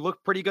Harry, who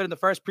looked pretty good in the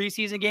first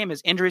preseason game.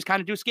 His injuries kind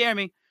of do scare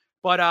me.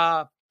 But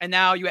and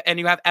now you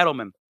have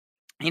Edelman.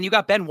 And you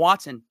got Ben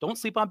Watson. Don't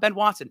sleep on Ben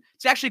Watson.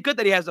 It's actually good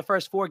that he has the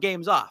first 4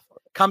 games off.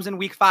 Comes in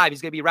week 5.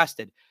 He's going to be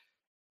rested.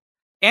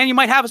 And you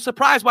might have a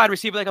surprise wide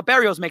receiver like a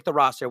Berrios make the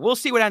roster. We'll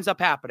see what ends up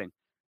happening.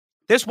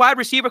 This wide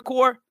receiver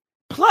core,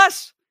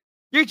 plus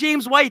your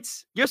James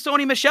Whites, your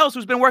Sony Michel's,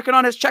 who's been working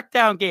on his check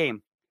down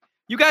game.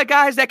 You got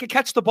guys that can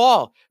catch the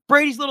ball.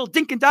 Brady's little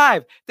dink and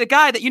dive. The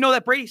guy that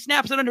that Brady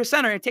snaps it under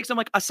center and it takes him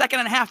like a second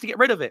and a half to get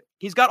rid of it.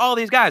 He's got all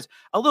these guys.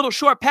 A little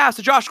short pass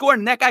to Josh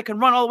Gordon. That guy can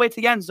run all the way to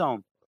the end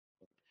zone.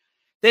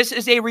 This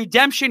is a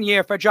redemption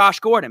year for Josh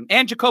Gordon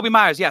and Jacoby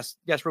Myers. Yes,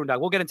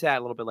 Roondog. We'll get into that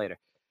a little bit later.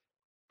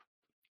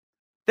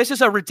 This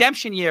is a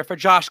redemption year for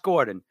Josh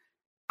Gordon.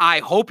 I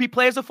hope he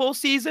plays a full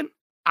season.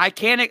 I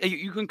can't.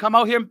 You can come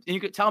out here and you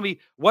can tell me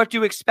what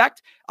you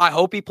expect. I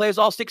hope he plays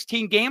all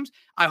 16 games.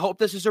 I hope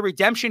this is a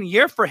redemption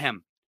year for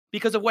him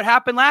because of what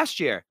happened last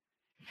year.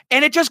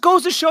 And it just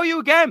goes to show you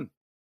again,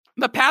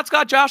 the Pats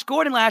got Josh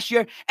Gordon last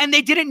year, and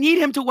they didn't need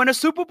him to win a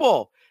Super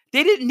Bowl.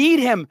 They didn't need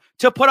him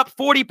to put up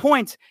 40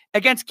 points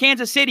against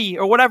Kansas City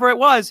or whatever it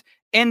was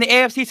in the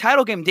AFC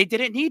title game. They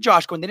didn't need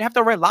Josh Gordon. They didn't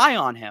have to rely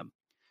on him.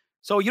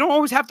 So you don't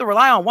always have to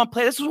rely on one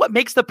player. This is what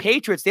makes the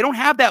Patriots. They don't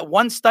have that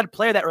one stud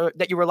player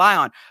that you rely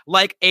on,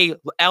 like a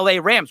LA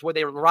Rams, where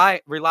they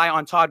rely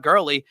on Todd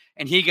Gurley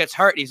and he gets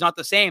hurt. He's not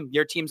the same.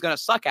 Your team's going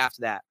to suck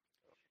after that.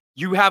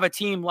 You have a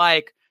team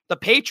like the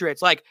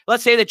Patriots, like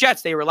let's say the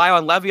Jets, they rely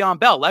on Le'Veon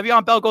Bell.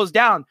 Le'Veon Bell goes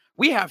down.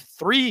 We have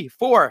 3,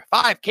 4,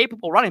 5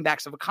 capable running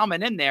backs that are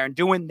coming in there and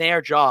doing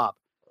their job.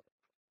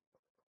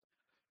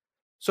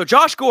 So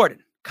Josh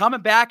Gordon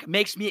coming back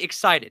makes me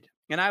excited.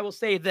 And I will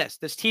say this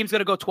team's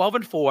going to go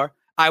 12-4.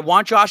 I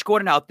want Josh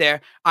Gordon out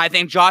there. I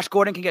think Josh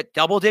Gordon can get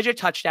double-digit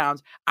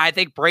touchdowns. I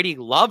think Brady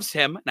loves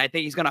him, and I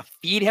think he's going to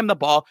feed him the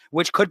ball,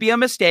 which could be a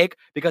mistake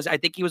because I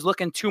think he was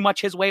looking too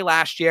much his way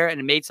last year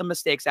and made some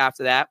mistakes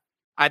after that.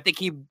 I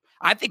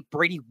think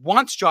Brady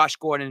wants Josh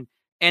Gordon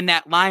in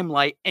that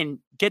limelight and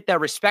get the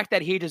respect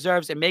that he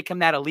deserves and make him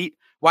that elite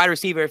wide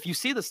receiver. If you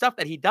see the stuff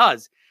that he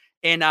does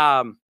in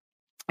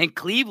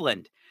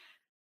Cleveland,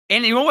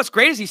 and you know what's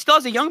great is he still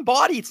has a young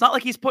body. It's not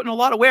like he's putting a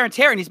lot of wear and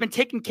tear, and he's been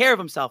taking care of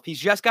himself. He's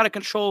just got to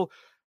control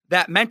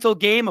that mental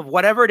game of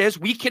whatever it is.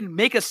 We can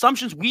make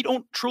assumptions. We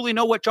don't truly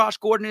know what Josh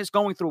Gordon is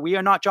going through. We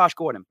are not Josh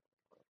Gordon.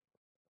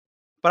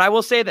 But I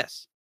will say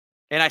this,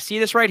 and I see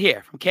this right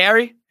here from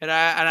Carrie, and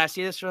I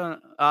see this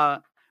from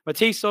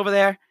Matisse over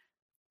there.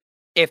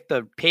 If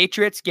the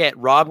Patriots get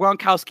Rob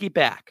Gronkowski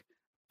back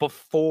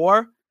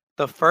before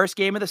the first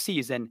game of the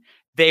season,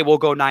 they will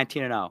go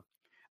 19-0.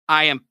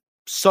 I am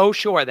so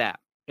sure of that.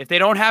 If they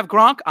don't have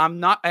Gronk, I'm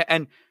not.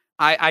 And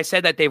I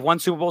said that they've won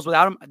Super Bowls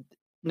without him.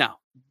 No,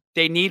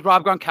 they need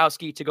Rob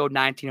Gronkowski to go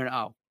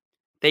 19-0.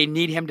 They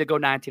need him to go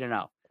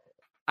 19-0.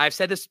 I've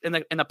said this in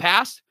the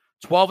past,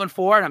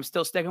 12-4, and I'm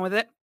still sticking with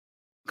it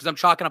because I'm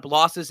chalking up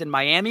losses in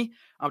Miami.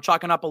 I'm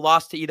chalking up a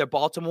loss to either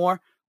Baltimore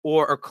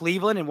or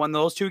Cleveland in one of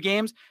those 2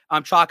 games.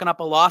 I'm chalking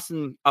up a loss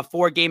in a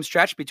 4-game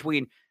stretch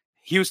between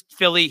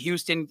Philly,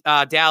 Houston,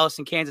 Dallas,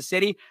 and Kansas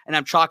City, and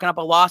I'm chalking up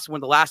a loss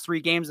when the last 3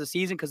 games of the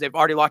season because they've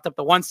already locked up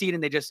the 1 seed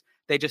and they just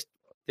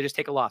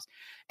take a loss.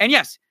 And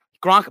yes,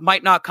 Gronk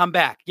might not come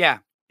back. Yeah,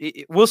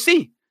 we'll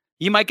see.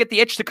 He might get the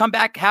itch to come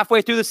back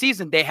halfway through the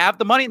season. They have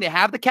the money and they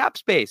have the cap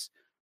space.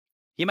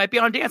 He might be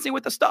on Dancing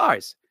with the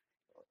Stars.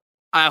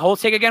 Whole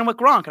take again with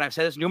Gronk, and I've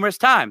said this numerous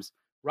times.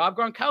 Rob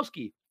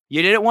Gronkowski,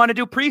 you didn't want to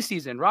do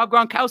preseason. Rob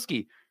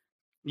Gronkowski,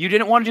 you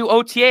didn't want to do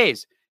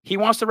OTAs. He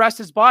wants to rest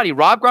his body.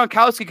 Rob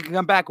Gronkowski can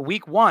come back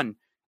week 1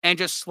 and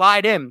just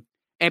slide in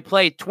and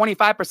play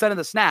 25% of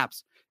the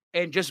snaps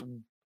and just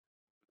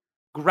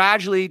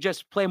gradually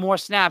just play more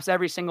snaps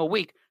every single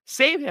week.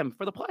 Save him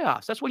for the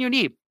playoffs. That's what you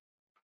need.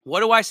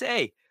 What do I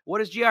say? What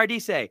does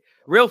GRD say?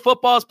 Real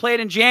football is played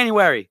in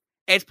January.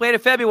 It's played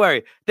in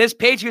February. This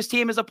Patriots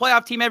team is a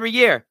playoff team every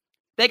year.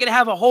 They can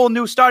have a whole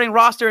new starting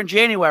roster in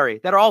January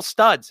that are all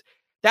studs.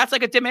 That's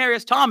like a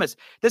Demaryius Thomas.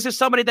 This is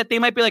somebody that they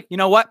might be like, you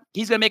know what?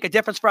 He's going to make a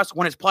difference for us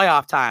when it's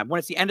playoff time, when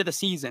it's the end of the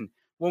season,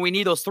 when we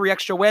need those 3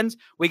 extra wins.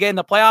 We get in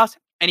the playoffs,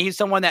 and he's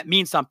someone that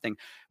means something.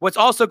 What's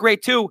also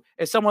great, too,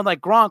 is someone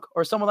like Gronk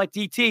or someone like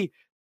DT.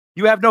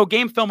 You have no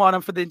game film on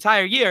him for the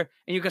entire year,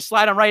 and you can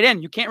slide him right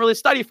in. You can't really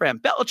study for him.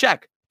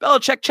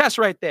 Belichick chess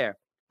right there.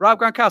 Rob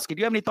Gronkowski, do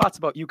you have any thoughts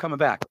about you coming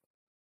back?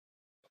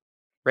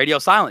 Radio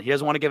silent. He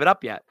doesn't want to give it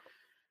up yet.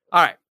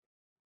 All right.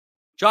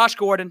 Josh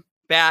Gordon,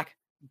 back.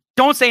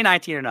 Don't say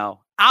 19-0.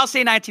 I'll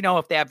say 19-0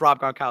 if they have Rob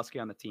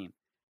Gronkowski on the team.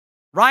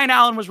 Ryan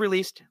Allen was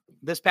released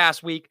this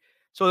past week.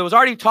 So there was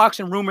already talks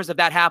and rumors of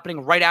that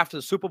happening right after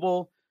the Super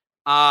Bowl.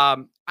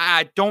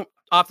 I don't,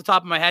 off the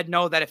top of my head,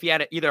 know that if he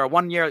had either a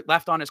 1 year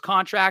left on his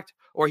contract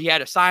or he had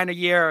to sign a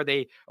year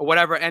or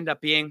whatever it ended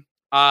up being.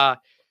 Ryan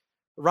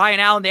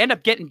Allen, they end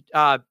up getting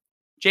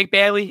Jake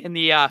Bailey in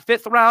the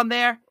 5th round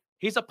there.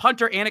 He's a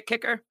punter and a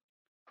kicker.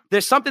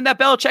 There's something that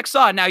Belichick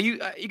saw. Now, you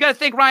got to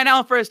thank Ryan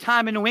Allen for his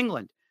time in New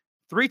England.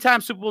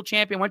 3-time Super Bowl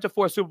champion, went to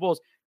 4 Super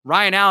Bowls.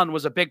 Ryan Allen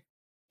was a big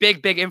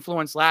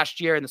influence last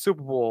year in the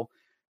Super Bowl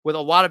with a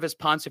lot of his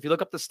punts. If you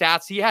look up the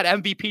stats, he had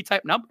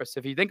MVP-type numbers,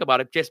 if you think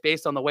about it, just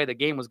based on the way the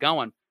game was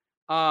going.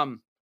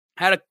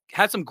 Had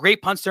some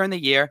great punts during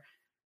the year.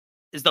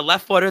 Is the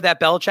left footer that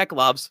Belichick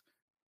loves.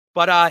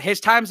 But his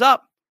time's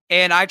up,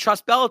 and I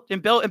trust Bill,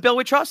 and Bill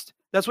we trust.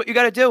 That's what you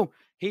got to do.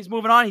 He's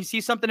moving on. He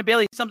sees something in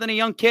Bailey, something in a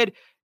young kid.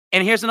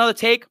 And here's another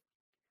take.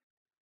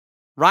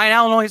 Ryan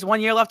Allen only has 1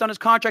 year left on his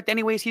contract.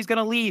 Anyways, he's going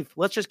to leave.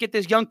 Let's just get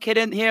this young kid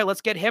in here.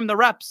 Let's get him the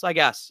reps, I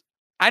guess.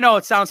 I know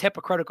it sounds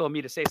hypocritical of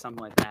me to say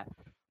something like that,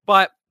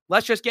 but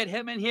let's just get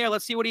him in here.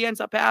 Let's see what he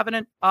ends up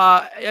having.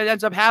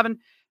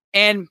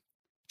 And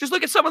just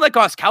look at someone like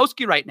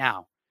Gostkowski right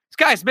now. This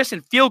guy's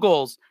missing field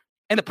goals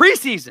in the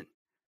preseason.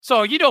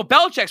 So,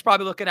 Belichick's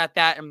probably looking at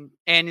that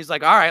and he's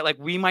like, all right, like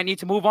we might need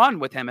to move on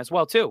with him as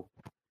well, too.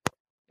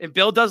 And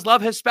Bill does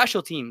love his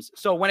special teams.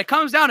 So when it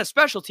comes down to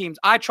special teams,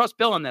 I trust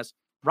Bill in this.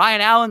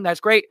 Ryan Allen, that's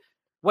great.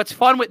 What's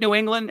fun with New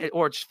England,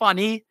 or it's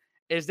funny,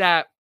 is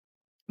that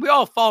we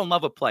all fall in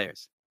love with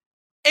players.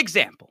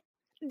 Example,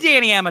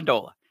 Danny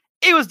Amendola.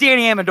 It was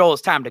Danny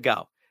Amendola's time to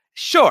go.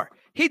 Sure,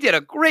 he did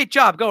a great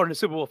job going to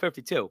Super Bowl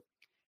 52.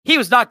 He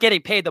was not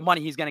getting paid the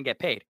money he's going to get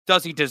paid.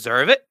 Does he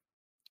deserve it?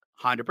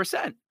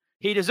 100%.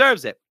 He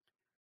deserves it.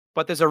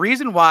 But there's a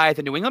reason why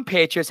the New England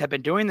Patriots have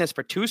been doing this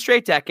for 2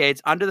 straight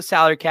decades under the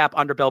salary cap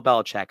under Bill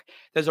Belichick.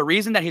 There's a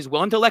reason that he's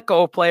willing to let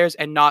go of players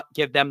and not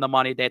give them the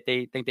money that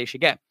they think they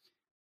should get.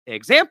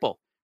 Example,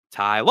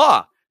 Ty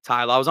Law.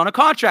 Ty Law was on a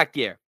contract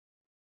year.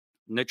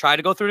 And they tried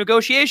to go through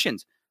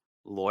negotiations.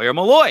 Lawyer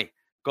Malloy,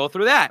 go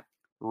through that.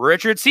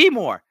 Richard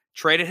Seymour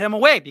traded him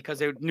away because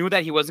they knew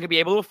that he wasn't going to be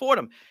able to afford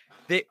him.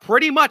 They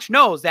pretty much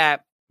knows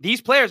that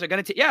these players are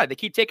going to, they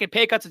keep taking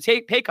pay cuts and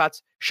take pay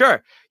cuts.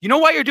 Sure. You know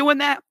why you're doing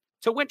that?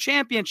 To win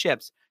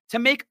championships, to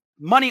make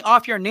money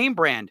off your name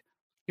brand.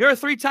 You're a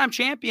 3-time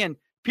champion.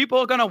 People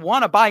are going to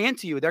want to buy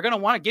into you. They're going to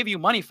want to give you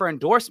money for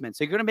endorsements.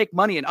 So you're going to make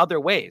money in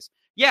other ways.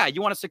 Yeah,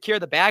 you want to secure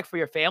the bag for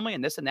your family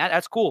and this and that.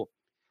 That's cool.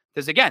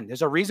 There's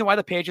a reason why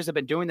the Patriots have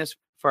been doing this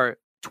for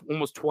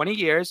almost 20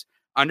 years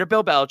under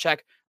Bill Belichick,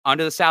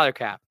 under the salary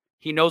cap.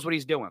 He knows what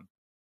he's doing.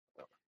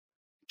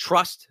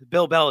 Trust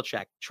Bill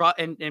Belichick.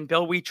 And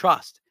Bill, we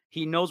trust.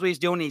 He knows what he's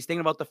doing. And he's thinking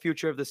about the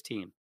future of this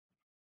team.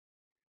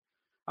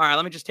 All right,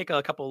 let me just take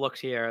a couple of looks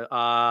here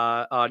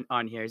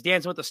on here. He's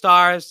dancing with the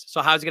stars.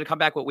 So how's he going to come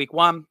back with week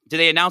 1? Did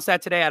they announce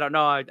that today? I don't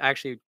know.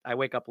 I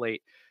wake up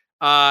late.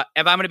 If I'm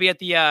going to be at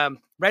the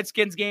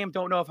Redskins game,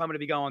 don't know if I'm going to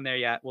be going there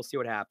yet. We'll see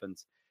what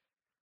happens.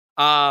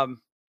 Yeah,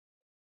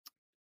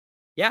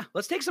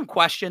 let's take some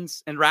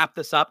questions and wrap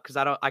this up because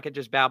I could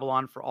just babble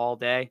on for all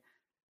day.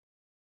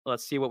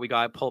 Let's see what we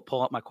got.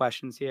 Pull up my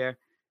questions here.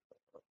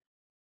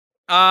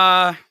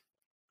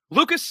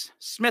 Lucas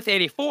Smith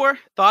 84,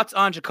 thoughts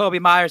on Jacoby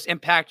Myers'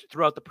 impact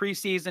throughout the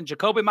preseason.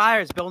 Jacoby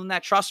Myers building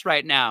that trust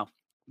right now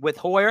with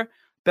Hoyer,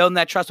 building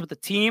that trust with the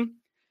team.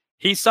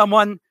 He's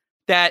someone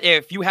that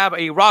if you have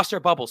a roster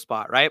bubble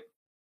spot, right?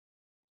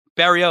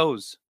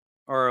 Berrios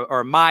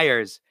or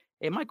Myers,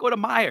 it might go to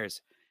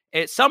Myers.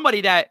 It's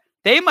somebody that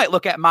they might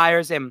look at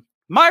Myers and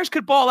Myers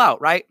could ball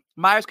out, right?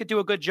 Myers could do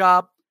a good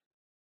job.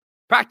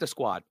 Practice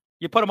squad.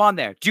 You put him on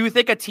there. Do you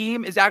think a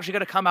team is actually going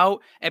to come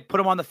out and put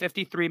him on the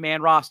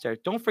 53-man roster?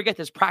 Don't forget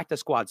there's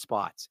practice squad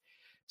spots.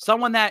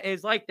 Someone that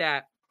is like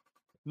that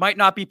might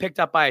not be picked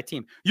up by a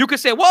team. You could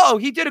say, whoa,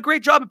 he did a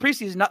great job in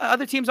preseason.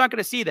 Other teams aren't going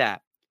to see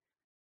that.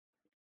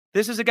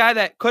 This is a guy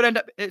that could end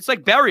up, it's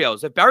like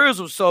Berrios. If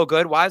Berrios was so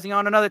good, why is he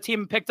on another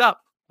team and picked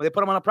up? Well, they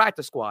put him on a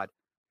practice squad.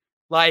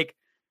 Like,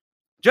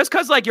 just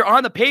because like you're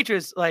on the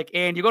Patriots,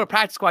 and you go to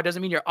practice squad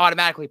doesn't mean you're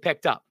automatically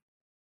picked up.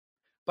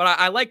 But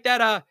I like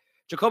that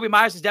Jacoby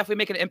Myers is definitely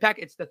making an impact.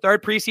 It's the 3rd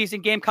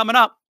preseason game coming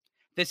up.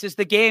 This is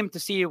the game to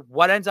see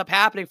what ends up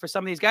happening for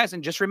some of these guys.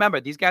 And just remember,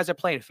 these guys are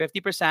playing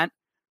 50%.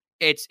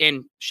 It's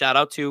in shout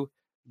out to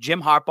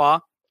Jim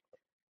Harbaugh.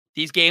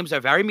 These games are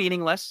very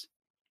meaningless.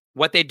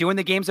 What they do in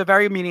the games are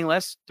very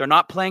meaningless. They're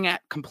not playing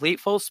at complete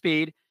full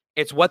speed.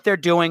 It's what they're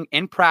doing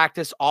in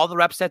practice, all the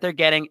reps that they're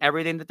getting,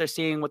 everything that they're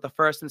seeing with the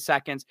first and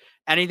seconds,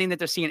 anything that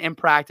they're seeing in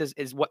practice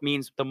is what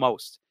means the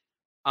most.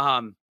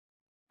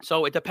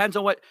 So it depends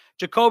on what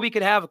Jacoby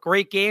could have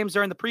great games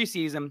during the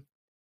preseason.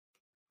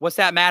 What's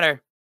that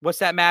matter?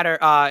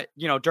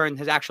 During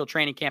his actual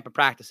training camp and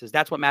practices,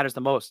 that's what matters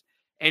the most.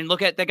 And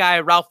look at the guy,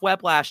 Ralph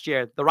Webb last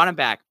year, the running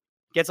back,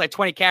 gets like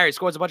 20 carries,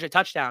 scores a bunch of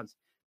touchdowns.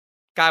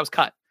 Guy was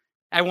cut.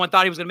 Everyone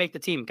thought he was going to make the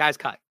team. Guy's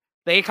cut.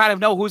 They kind of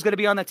know who's going to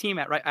be on the team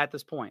at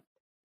this point.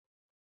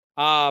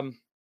 Gotta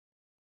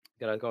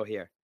go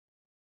here.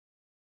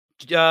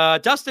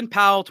 Dustin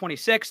Powell,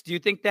 26. Do you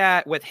think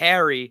that with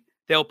Harry,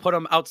 they'll put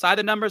him outside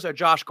the numbers or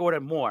Josh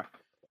Gordon more?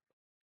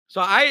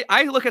 So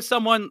I look at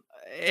someone,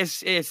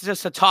 it's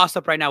just a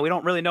toss-up right now. We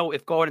don't really know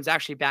if Gordon's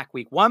actually back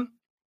week 1.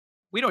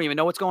 We don't even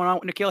know what's going on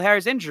with N'Keal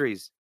Harry's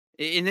injuries.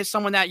 And this is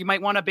someone that you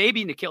might want to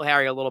baby N'Keal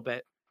Harry a little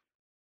bit.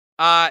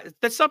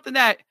 That's something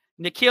that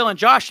N'Keal and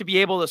Josh should be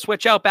able to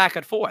switch out back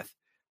and forth.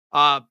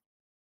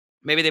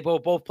 Maybe they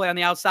both play on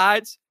the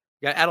outsides.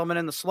 You got Edelman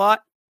in the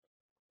slot.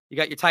 You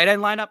got your tight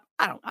end lineup.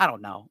 I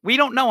don't know. We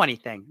don't know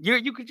anything.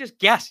 You could just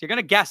guess. You're going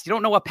to guess. You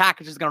don't know what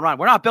package is going to run.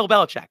 We're not Bill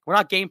Belichick. We're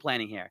not game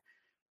planning here.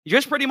 You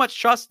just pretty much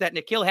trust that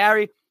N'Keal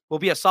Harry will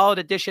be a solid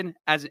addition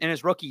in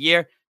his rookie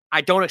year.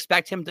 I don't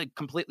expect him to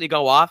completely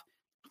go off.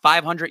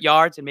 500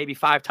 yards and maybe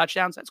 5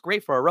 touchdowns. That's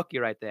great for a rookie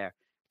right there.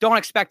 Don't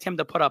expect him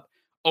to put up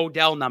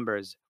Odell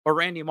numbers or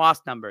Randy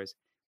Moss numbers.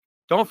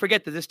 Don't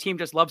forget that this team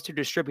just loves to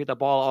distribute the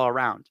ball all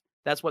around.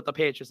 That's what the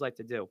Patriots like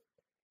to do.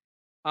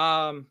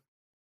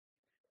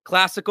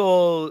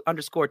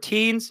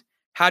 Classical_teens.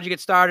 How'd you get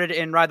started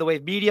in Ride the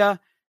Wave Media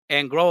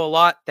and grow a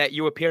lot that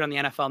you appeared on the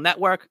NFL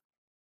Network?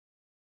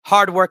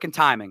 Hard work and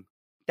timing.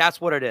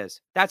 That's what it is.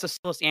 That's a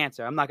simplest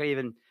answer. I'm not going to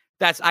even,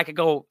 I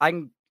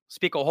can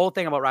speak a whole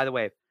thing about Ride the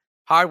Wave.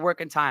 Hard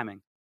work and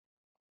timing.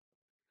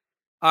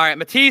 All right,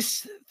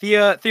 Matisse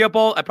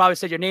Theobald. I probably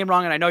said your name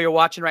wrong, and I know you're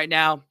watching right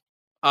now.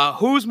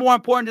 Who's more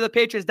important to the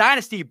Patriots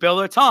dynasty,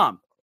 Bill or Tom?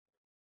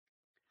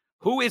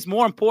 Who is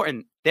more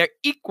important? They're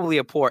equally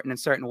important in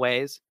certain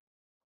ways,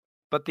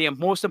 but the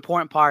most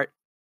important part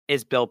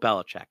is Bill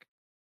Belichick.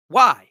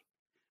 Why?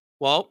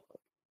 Well,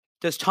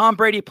 does Tom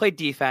Brady play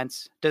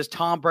defense? Does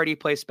Tom Brady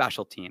play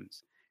special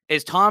teams?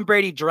 Is Tom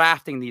Brady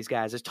drafting these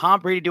guys? Is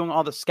Tom Brady doing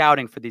all the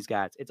scouting for these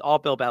guys? It's all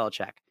Bill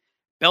Belichick.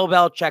 Bill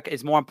Belichick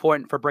is more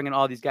important for bringing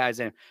all these guys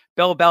in.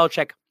 Bill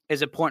Belichick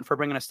is important for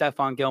bringing a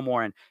Stephon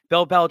Gilmore in.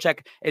 Bill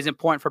Belichick is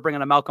important for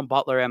bringing a Malcolm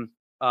Butler in,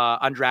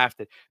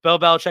 undrafted. Bill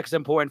Belichick is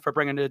important for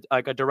bringing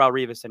a Darrelle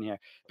Revis in here.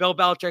 Bill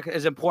Belichick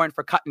is important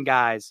for cutting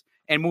guys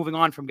and moving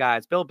on from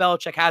guys. Bill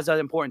Belichick has that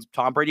importance.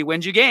 Tom Brady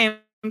wins you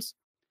games.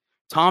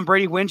 Tom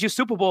Brady wins you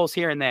Super Bowls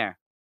here and there.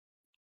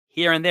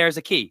 Here and there is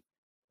a key.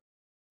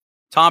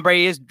 Tom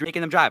Brady is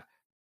making them drive.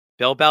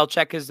 Bill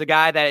Belichick is the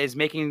guy that is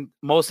making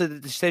most of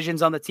the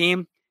decisions on the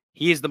team.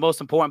 He is the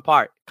most important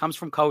part. Comes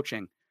from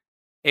coaching.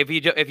 If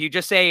you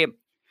just say,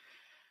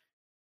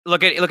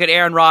 look at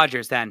Aaron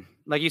Rodgers, then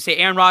like you say,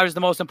 Aaron Rodgers is the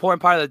most important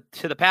part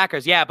to the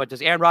Packers. Yeah, but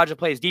does Aaron Rodgers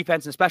play his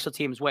defense and special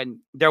teams when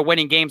they're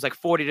winning games like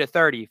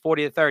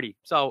 40-30?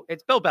 So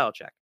it's Bill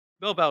Belichick.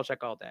 Bill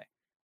Belichick all day.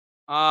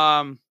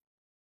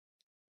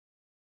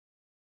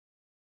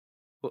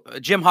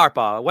 Jim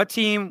Harbaugh. What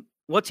team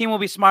will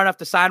be smart enough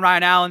to sign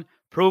Ryan Allen?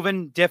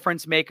 Proven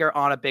difference maker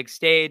on a big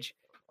stage.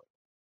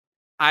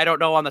 I don't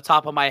know on the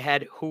top of my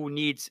head who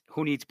needs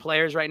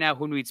players right now,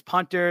 who needs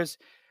punters.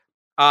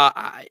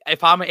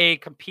 If I'm a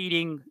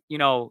competing,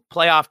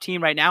 playoff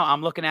team right now,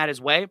 I'm looking at his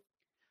way.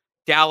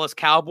 Dallas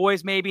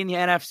Cowboys maybe in the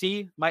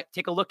NFC might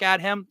take a look at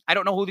him. I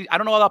don't know I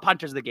don't know all the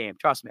punters of the game.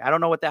 Trust me, I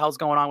don't know what the hell's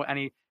going on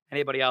with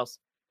anybody else.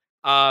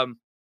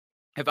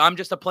 If I'm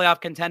just a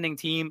playoff contending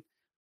team,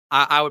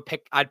 I'd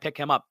pick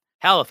him up.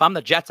 Hell, if I'm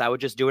the Jets, I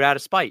would just do it out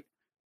of spite,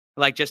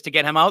 like just to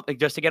get him out, like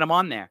just to get him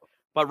on there.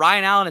 But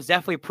Ryan Allen is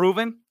definitely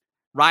proven.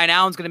 Ryan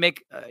Allen's going to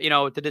make,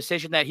 the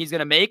decision that he's going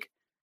to make.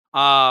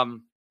 I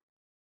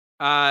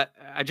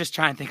just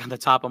try and think on the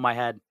top of my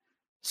head.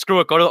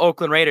 Screw it. Go to the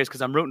Oakland Raiders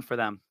because I'm rooting for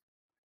them.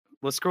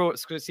 Let's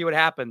see what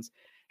happens.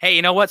 Hey,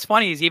 you know what's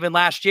funny is even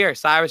last year,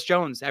 Cyrus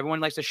Jones. Everyone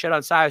likes to shit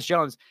on Cyrus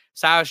Jones.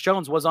 Cyrus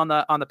Jones was on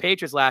the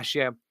Patriots last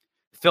year.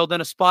 Filled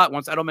in a spot.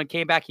 Once Edelman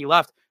came back, he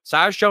left.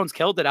 Cyrus Jones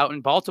killed it out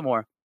in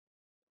Baltimore.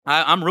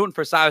 I'm rooting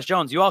for Cyrus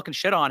Jones. You all can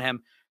shit on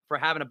him for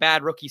having a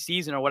bad rookie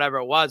season or whatever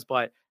it was,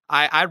 but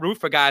I root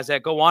for guys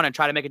that go on and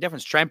try to make a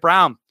difference. Trent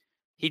Brown,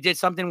 he did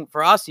something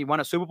for us. He won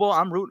a Super Bowl.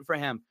 I'm rooting for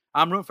him.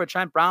 I'm rooting for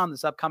Trent Brown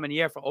this upcoming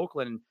year for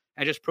Oakland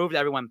and just prove to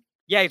everyone,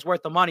 yeah, he's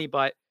worth the money,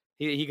 but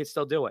he could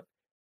still do it.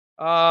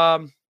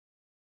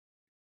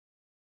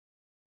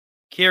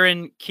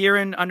 Kieran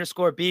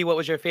 _B, what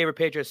was your favorite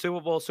Patriots Super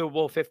Bowl? Super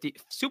Bowl 50,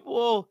 Super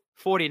Bowl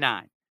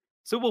 49.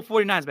 Super Bowl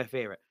 49 is my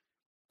favorite.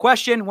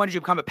 Question, when did you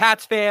become a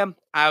Pats fan?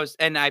 I've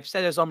said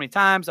this so many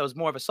times, I was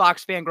more of a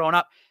Sox fan growing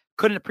up.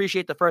 Couldn't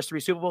appreciate the first 3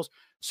 Super Bowls.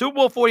 Super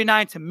Bowl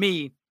 49 to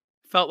me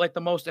felt like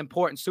the most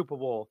important Super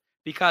Bowl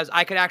because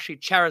I could actually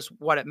cherish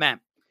what it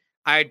meant.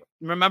 I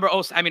remember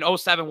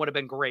 07 would have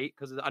been great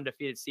because of the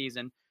undefeated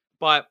season,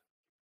 but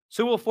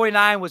Super Bowl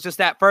 49 was just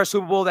that first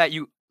Super Bowl that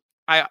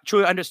I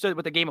truly understood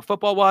what the game of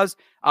football was.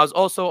 I was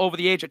also over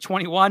the age of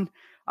 21.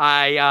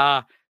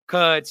 I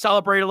could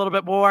celebrate a little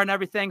bit more and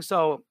everything.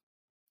 So,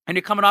 and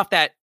you're coming off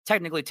that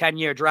technically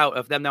 10-year drought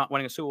of them not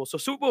winning a Super Bowl. So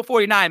Super Bowl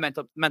 49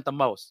 meant the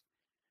most.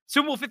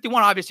 Super Bowl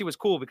 51 obviously was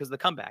cool because of the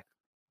comeback.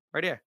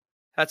 Right here.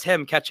 That's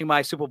him catching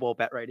my Super Bowl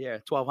bet right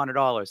here.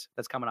 $1,200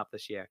 that's coming up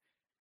this year.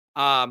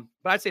 But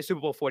I'd say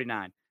Super Bowl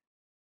 49.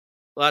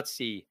 Let's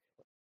see.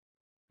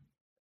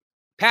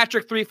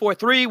 Patrick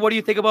 343, what do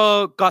you think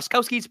about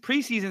Gostkowski's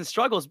preseason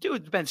struggles?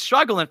 Dude's been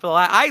struggling for the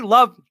last. I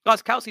love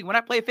Gostkowski. When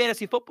I play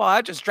fantasy football,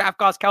 I just draft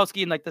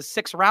Gostkowski in like the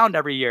 6th round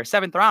every year,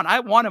 7th round.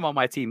 I want him on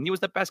my team. He was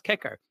the best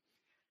kicker.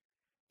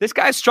 This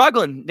guy's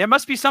struggling. There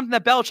must be something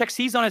that Belichick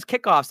sees on his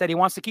kickoffs that he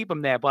wants to keep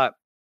him there. But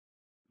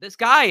this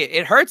guy,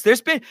 it hurts.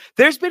 There's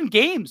been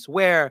games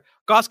where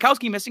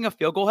Gostkowski missing a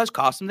field goal has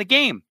cost him the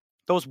game.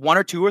 Those 1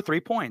 or 2 or 3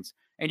 points.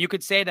 And you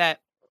could say that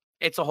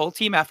it's a whole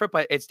team effort,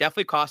 but it's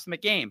definitely cost him a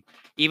game.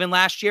 Even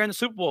last year in the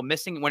Super Bowl,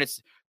 missing when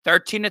it's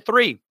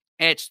 13-3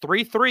 and it's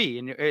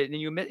 3-3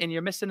 and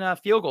you're missing a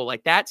field goal.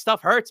 Like that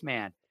stuff hurts,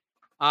 man.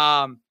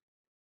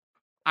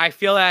 I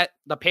feel that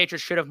the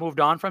Patriots should have moved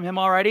on from him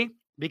already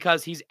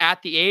because he's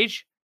at the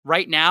age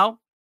right now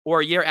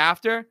or a year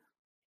after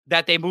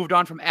that they moved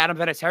on from Adam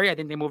Vinatieri. I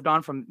think they moved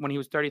on from when he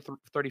was 33,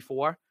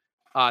 34.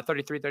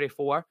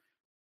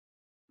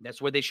 That's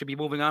where they should be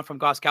moving on from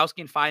Gostkowski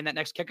and find that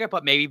next kicker.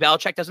 But maybe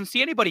Belichick doesn't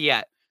see anybody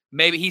yet.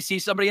 Maybe he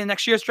sees somebody in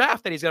next year's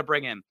draft that he's going to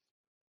bring in.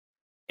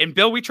 And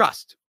Bill, we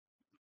trust.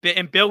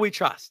 If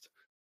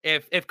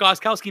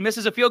Gostkowski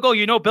misses a field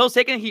goal, Bill's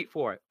taking heat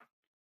for it.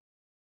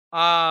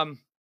 E1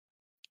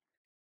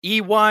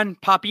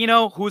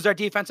 Papino, who's our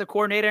defensive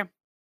coordinator?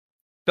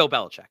 Bill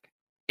Belichick.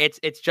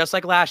 It's just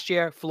like last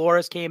year.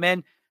 Flores came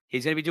in.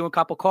 He's going to be doing a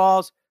couple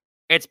calls.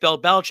 It's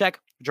Bill Belichick.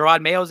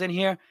 Gerard Mayo's in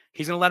here.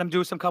 He's going to let him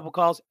do some couple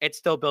calls. It's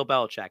still Bill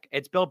Belichick.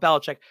 It's Bill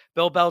Belichick.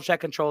 Bill Belichick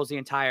controls the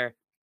entire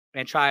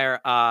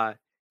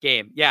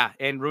game. Yeah,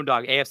 and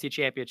Roondog, AFC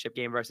Championship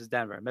game versus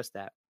Denver. Missed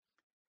that.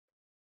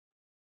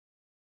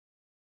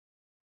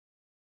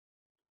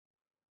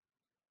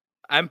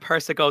 I'm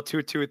Persico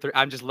 223.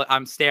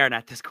 I'm staring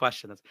at this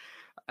question.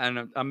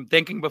 And I'm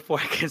thinking before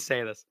I can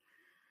say this.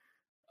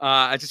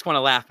 I just want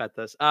to laugh at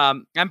this.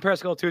 I'm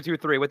Persico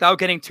 223. Without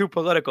getting too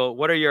political,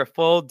 what are your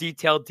full,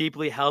 detailed,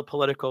 deeply held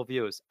political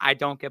views? I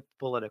don't get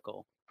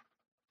political.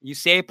 You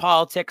say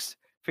politics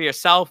for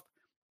yourself.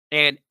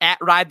 And at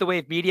Ride the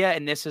Wave Media,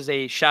 and this is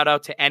a shout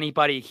out to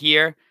anybody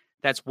here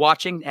that's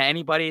watching,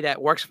 anybody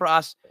that works for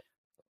us,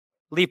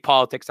 leave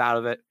politics out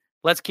of it.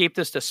 Let's keep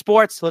this to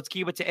sports. Let's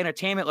keep it to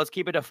entertainment. Let's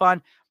keep it to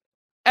fun.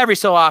 Every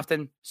so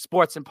often,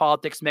 sports and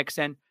politics mix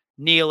in,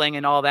 kneeling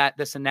and all that,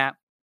 this and that.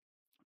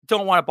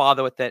 Don't want to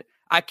bother with it.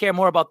 I care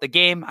more about the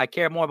game. I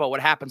care more about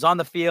what happens on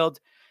the field.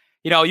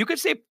 You could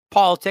say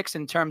politics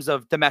in terms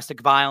of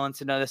domestic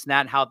violence and this and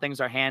that and how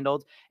things are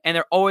handled. And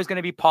they're always going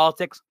to be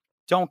politics.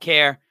 Don't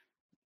care.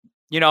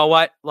 You know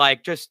what?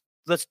 Like, just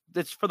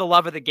it's for the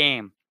love of the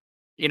game.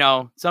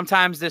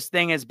 Sometimes this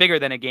thing is bigger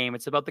than a game.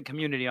 It's about the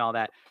community and all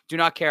that. Do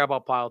not care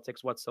about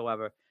politics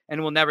whatsoever. And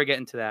we'll never get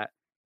into that.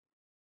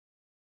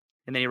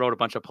 And then he wrote a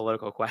bunch of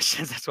political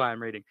questions. That's why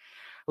I'm reading.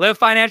 Live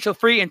financial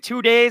free in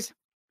 2 days.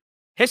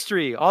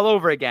 History all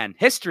over again.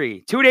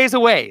 History 2 days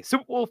away.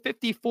 Super Bowl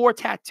 54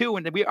 tattoo.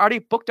 And we already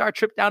booked our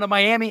trip down to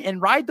Miami. And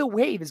Ride the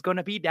Wave is going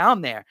to be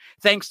down there.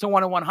 Thanks to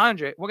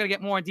 1-100. We're going to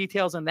get more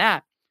details on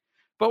that.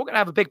 But we're going to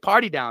have a big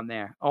party down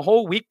there, a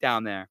whole week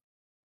down there.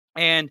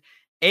 And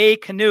a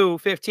Canoe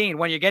 15,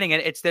 when you're getting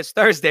it, it's this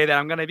Thursday that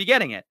I'm going to be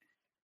getting it.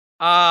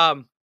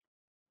 Bella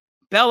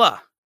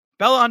 _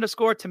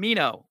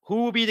 Tamino,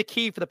 who will be the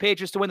key for the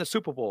Patriots to win the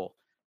Super Bowl?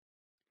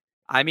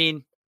 I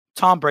mean,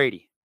 Tom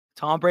Brady.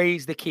 Tom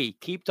Brady's the key.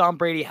 Keep Tom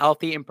Brady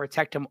healthy and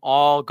protect him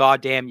all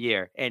goddamn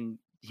year. And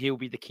he'll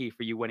be the key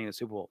for you winning the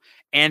Super Bowl.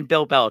 And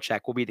Bill Belichick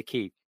will be the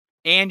key.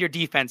 And your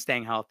defense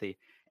staying healthy.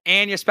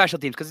 And your special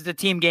teams, because it's a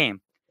team game.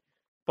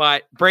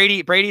 But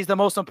Brady's the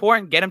most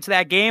important. Get him to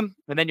that game,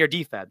 and then your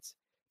defense.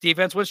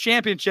 Defense wins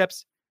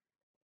championships.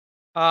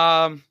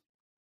 Some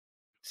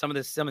of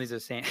these are the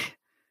same.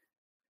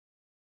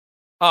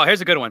 Oh,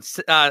 here's a good one.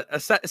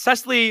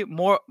 Cecily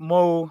Moore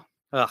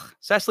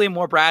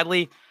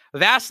Bradley,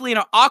 Vaseline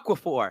or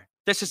Aquaphor?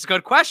 This is a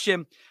good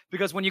question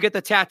because when you get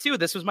the tattoo,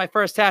 this was my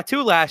first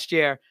tattoo last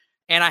year,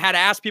 and I had to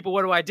ask people,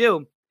 what do I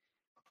do?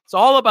 It's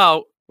all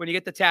about, when you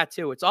get the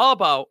tattoo, it's all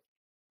about,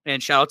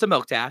 and shout out to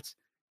Milk Tats,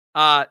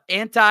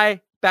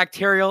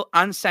 antibacterial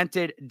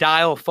unscented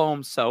dial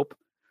foam soap.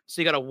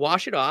 So you got to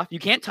wash it off. You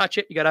can't touch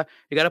it. You got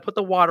to put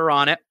the water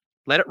on it.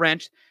 Let it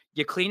rinse.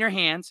 You clean your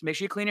hands. Make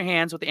sure you clean your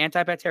hands with the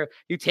antibacterial.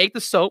 You take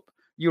the soap,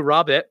 you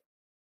rub it.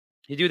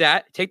 You do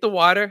that. Take the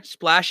water,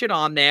 splash it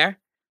on there,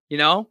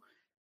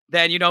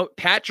 then,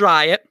 pat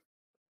dry it.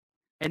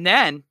 And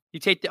then you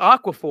take the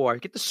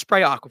Aquaphor, get the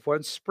spray Aquaphor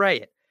and spray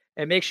it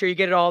and make sure you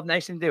get it all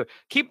nice and do.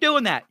 Keep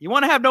doing that. You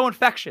want to have no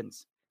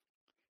infections.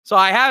 So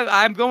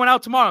I'm going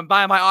out tomorrow and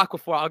buying my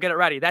Aquaphor. I'll get it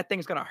ready. That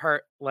thing's going to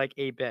hurt like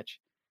a bitch.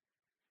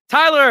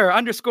 Tyler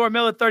 _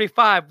 Miller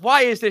 35.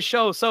 Why is this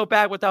show so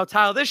bad without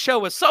Tyler? This show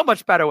was so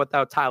much better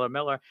without Tyler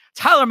Miller.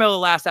 Tyler Miller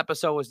last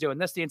episode was doing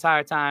this the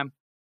entire time.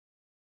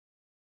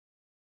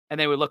 And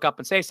they would look up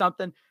and say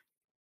something.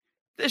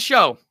 This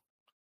show,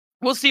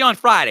 we'll see on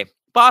Friday.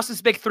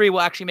 Boston's Big Three will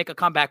actually make a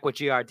comeback with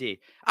GRD.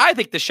 I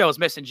think the show is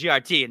missing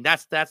GRD, and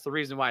that's the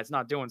reason why it's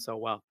not doing so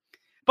well.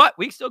 But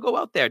we still go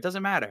out there. It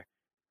doesn't matter.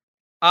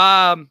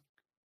 M.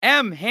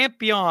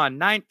 Hampion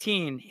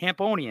 19,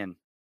 Hamponian.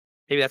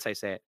 Maybe that's how you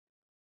say it.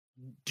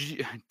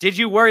 Did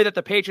you worry that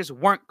the Patriots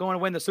weren't going to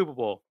win the Super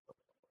Bowl?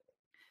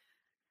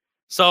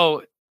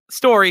 So,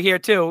 story here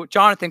too.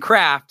 Jonathan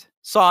Kraft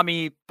saw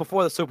me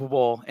before the Super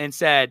Bowl and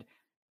said,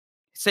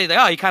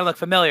 oh, you kind of look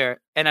familiar.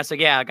 And I said,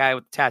 yeah, a guy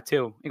with a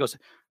tattoo. He goes,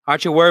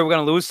 aren't you worried we're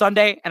going to lose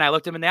Sunday? And I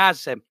looked him in the eyes and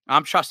said,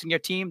 I'm trusting your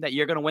team that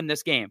you're going to win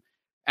this game.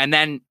 And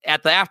then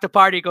at the after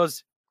party, he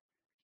goes,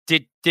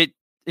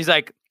 he's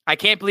like, I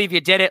can't believe you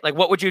did it. Like,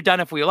 what would you have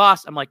done if we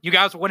lost? I'm like, you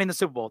guys are winning the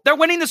Super Bowl. They're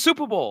winning the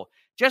Super Bowl.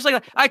 Just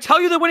like I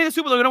tell you they're winning the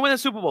Super Bowl. They're going to win the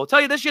Super Bowl.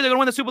 Tell you this year they're going to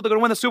win the Super Bowl. They're going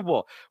to win the Super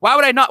Bowl. Why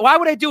would I not? Why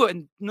would I do it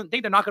and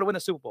think they're not going to win the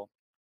Super Bowl?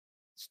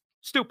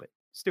 Stupid.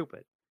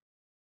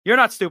 You're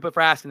not stupid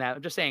for asking that.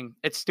 I'm just saying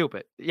it's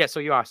stupid. Yeah, so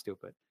you are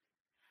stupid.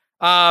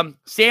 Sam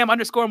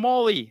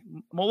 _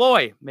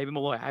 Molloy. Maybe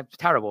Molloy. I'm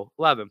terrible.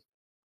 11.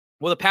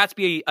 Will the Pats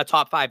be a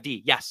top 5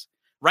 D? Yes.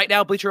 Right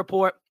now, Bleacher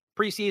Report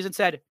preseason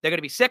said they're going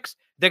to be 6.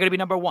 They're going to be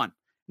number 1.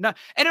 No,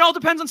 and it all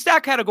depends on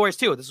stat categories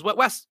too. This is what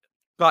Wes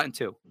got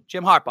into.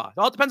 Jim Harbaugh. It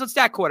all depends on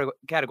stat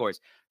categories.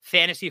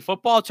 fantasy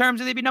football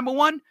terms, are they be number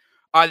one?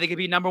 Are they going to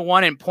be number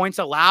one in points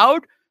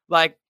allowed?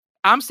 Like,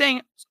 I'm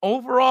saying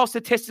overall,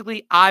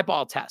 statistically,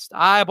 eyeball test.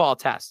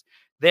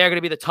 They're going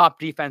to be the top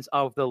defense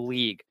of the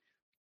league.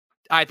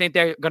 I think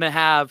they're going to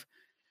have,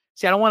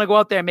 I don't want to go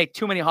out there and make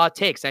too many hot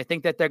takes. I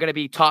think that they're going to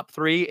be top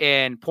 3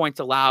 in points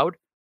allowed.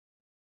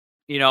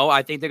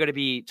 I think they're going to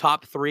be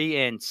top 3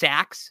 in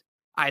sacks.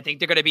 I think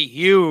they're going to be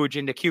huge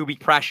into QB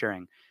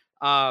pressuring.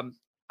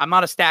 I'm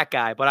not a stat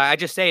guy, but I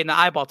just say in the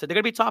eyeball test, they're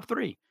going to be top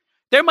 3.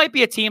 There might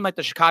be a team like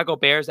the Chicago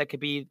Bears that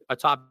could be a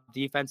top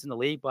defense in the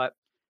league, but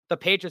the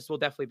Patriots will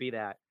definitely be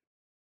that.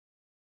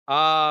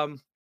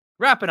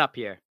 Wrapping up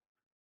here.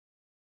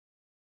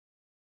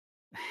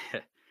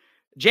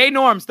 J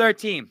Norms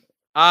 13.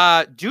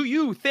 Do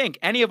you think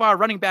any of our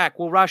running back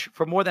will rush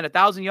for more than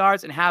 1,000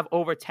 yards and have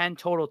over 10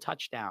 total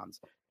touchdowns?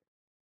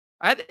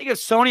 I think if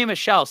Sony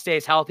Michel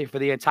stays healthy for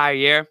the entire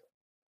year.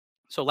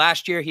 So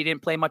last year, he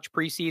didn't play much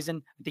preseason.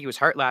 I think he was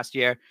hurt last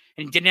year.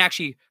 And he didn't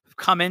actually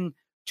come in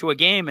to a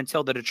game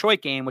until the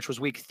Detroit game, which was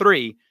week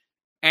 3.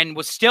 And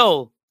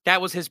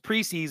that was his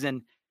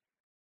preseason.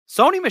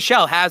 Sony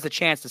Michel has a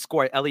chance to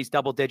score at least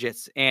double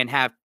digits and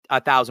have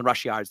 1,000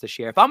 rush yards this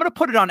year. If I'm going to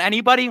put it on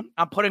anybody,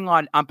 I'm putting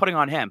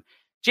on him.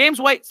 James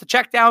White's the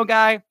check down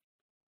guy.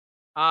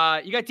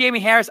 You got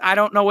Damien Harris. I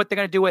don't know what they're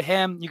going to do with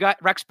him. You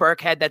got Rex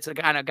Burkhead. That's the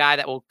kind of guy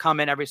that will come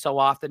in every so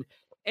often.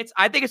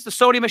 I think it's the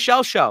Sony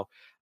Michel show.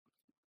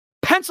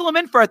 Pencil him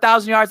in for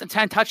 1,000 yards and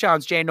 10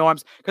 touchdowns, Jay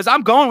Norms, because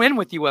I'm going in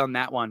with you on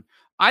that one.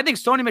 I think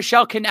Sony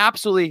Michel can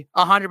absolutely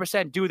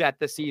 100% do that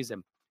this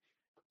season.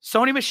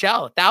 Sony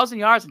Michel, 1,000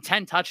 yards and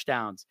 10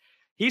 touchdowns.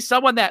 He's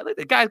someone that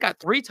the guy's got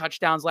 3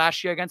 touchdowns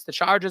last year against the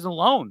Chargers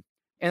alone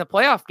in the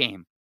playoff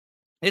game.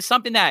 It's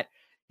something that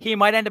he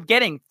might end up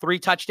getting 3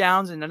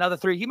 touchdowns and another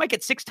 3. He might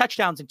get 6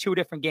 touchdowns in 2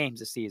 different games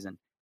this season.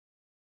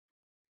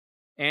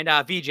 And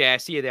VJ, I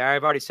see you there.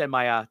 I've already said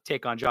my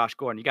take on Josh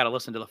Gordon. You got to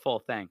listen to the full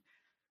thing.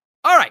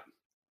 All right.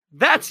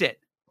 That's it.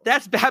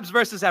 That's Babz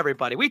versus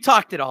everybody. We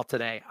talked it all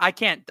today. I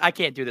can't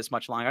do this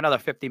much longer. Another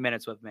 50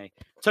 minutes with me.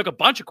 Took a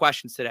bunch of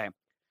questions today.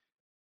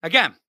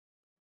 Again,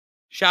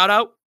 shout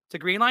out to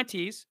Green Line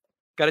Tees.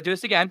 Got to do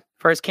this again.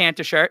 First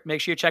Cantor shirt.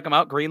 Make sure you check them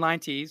out. Green Line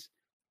Tees.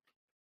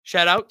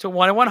 Shout out to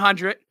 1 in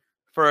 100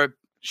 for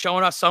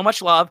showing us so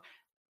much love.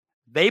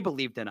 They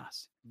believed in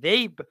us.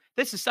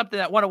 This is something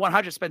that 1 in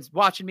 100 spends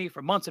watching me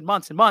for months and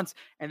months and months.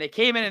 And they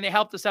came in and they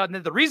helped us out. And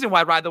they're the reason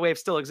why Ride the Wave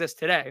still exists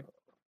today.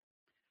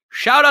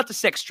 Shout out to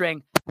Six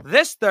String.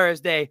 This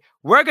Thursday,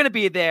 we're going to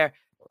be there.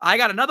 I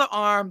got another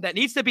arm that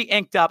needs to be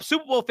inked up.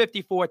 Super Bowl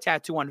 54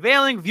 tattoo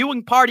unveiling,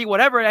 viewing party,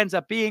 whatever it ends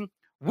up being.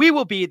 We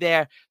will be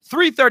there,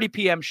 3:30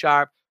 p.m.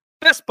 sharp.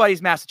 Best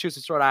Buddies,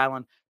 Massachusetts, Rhode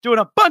Island. Doing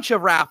a bunch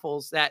of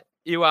raffles that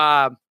you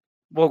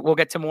we'll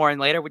get to more in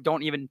later.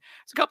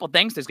 It's a couple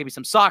things. There's going to be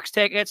some Sox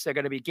tickets. They're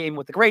going to be Game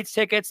with the Greats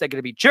tickets. They're going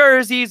to be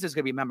jerseys. There's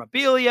going to be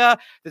memorabilia.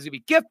 There's going to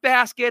be gift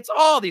baskets,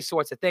 all these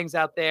sorts of things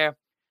out there.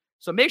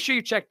 So make sure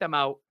you check them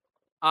out.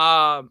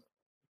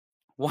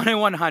 1 in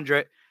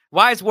 100.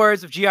 Wise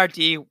words of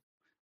GRT.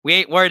 We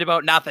ain't worried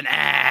about nothing.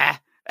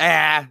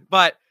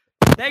 But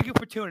thank you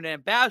for tuning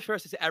in. Babz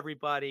versus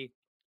everybody.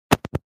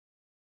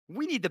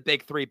 We need the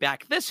big 3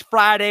 back. This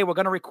Friday, we're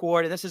going to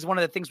record, and this is one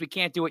of the things we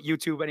can't do at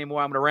YouTube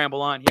anymore. I'm going to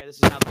ramble on here. This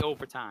is now the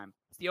overtime.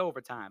 It's the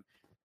overtime.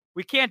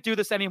 We can't do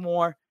this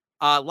anymore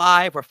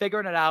live. We're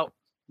figuring it out.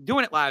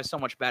 Doing it live is so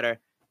much better.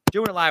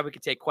 Doing it live, we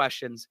can take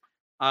questions.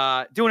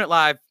 Doing it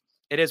live,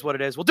 it is what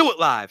it is. We'll do it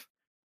live.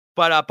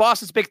 But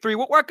Boston's Big 3,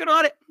 we're working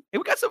on it. And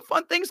we got some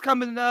fun things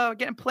coming,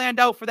 getting planned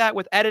out for that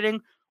with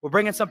editing. We're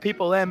bringing some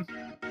people in.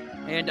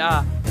 And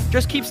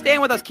just keep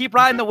staying with us. Keep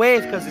riding the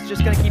wave because it's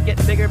just going to keep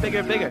getting bigger,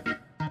 bigger, bigger.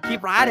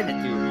 Keep riding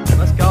it, dude.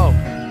 Let's go.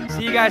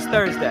 See you guys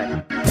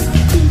Thursday.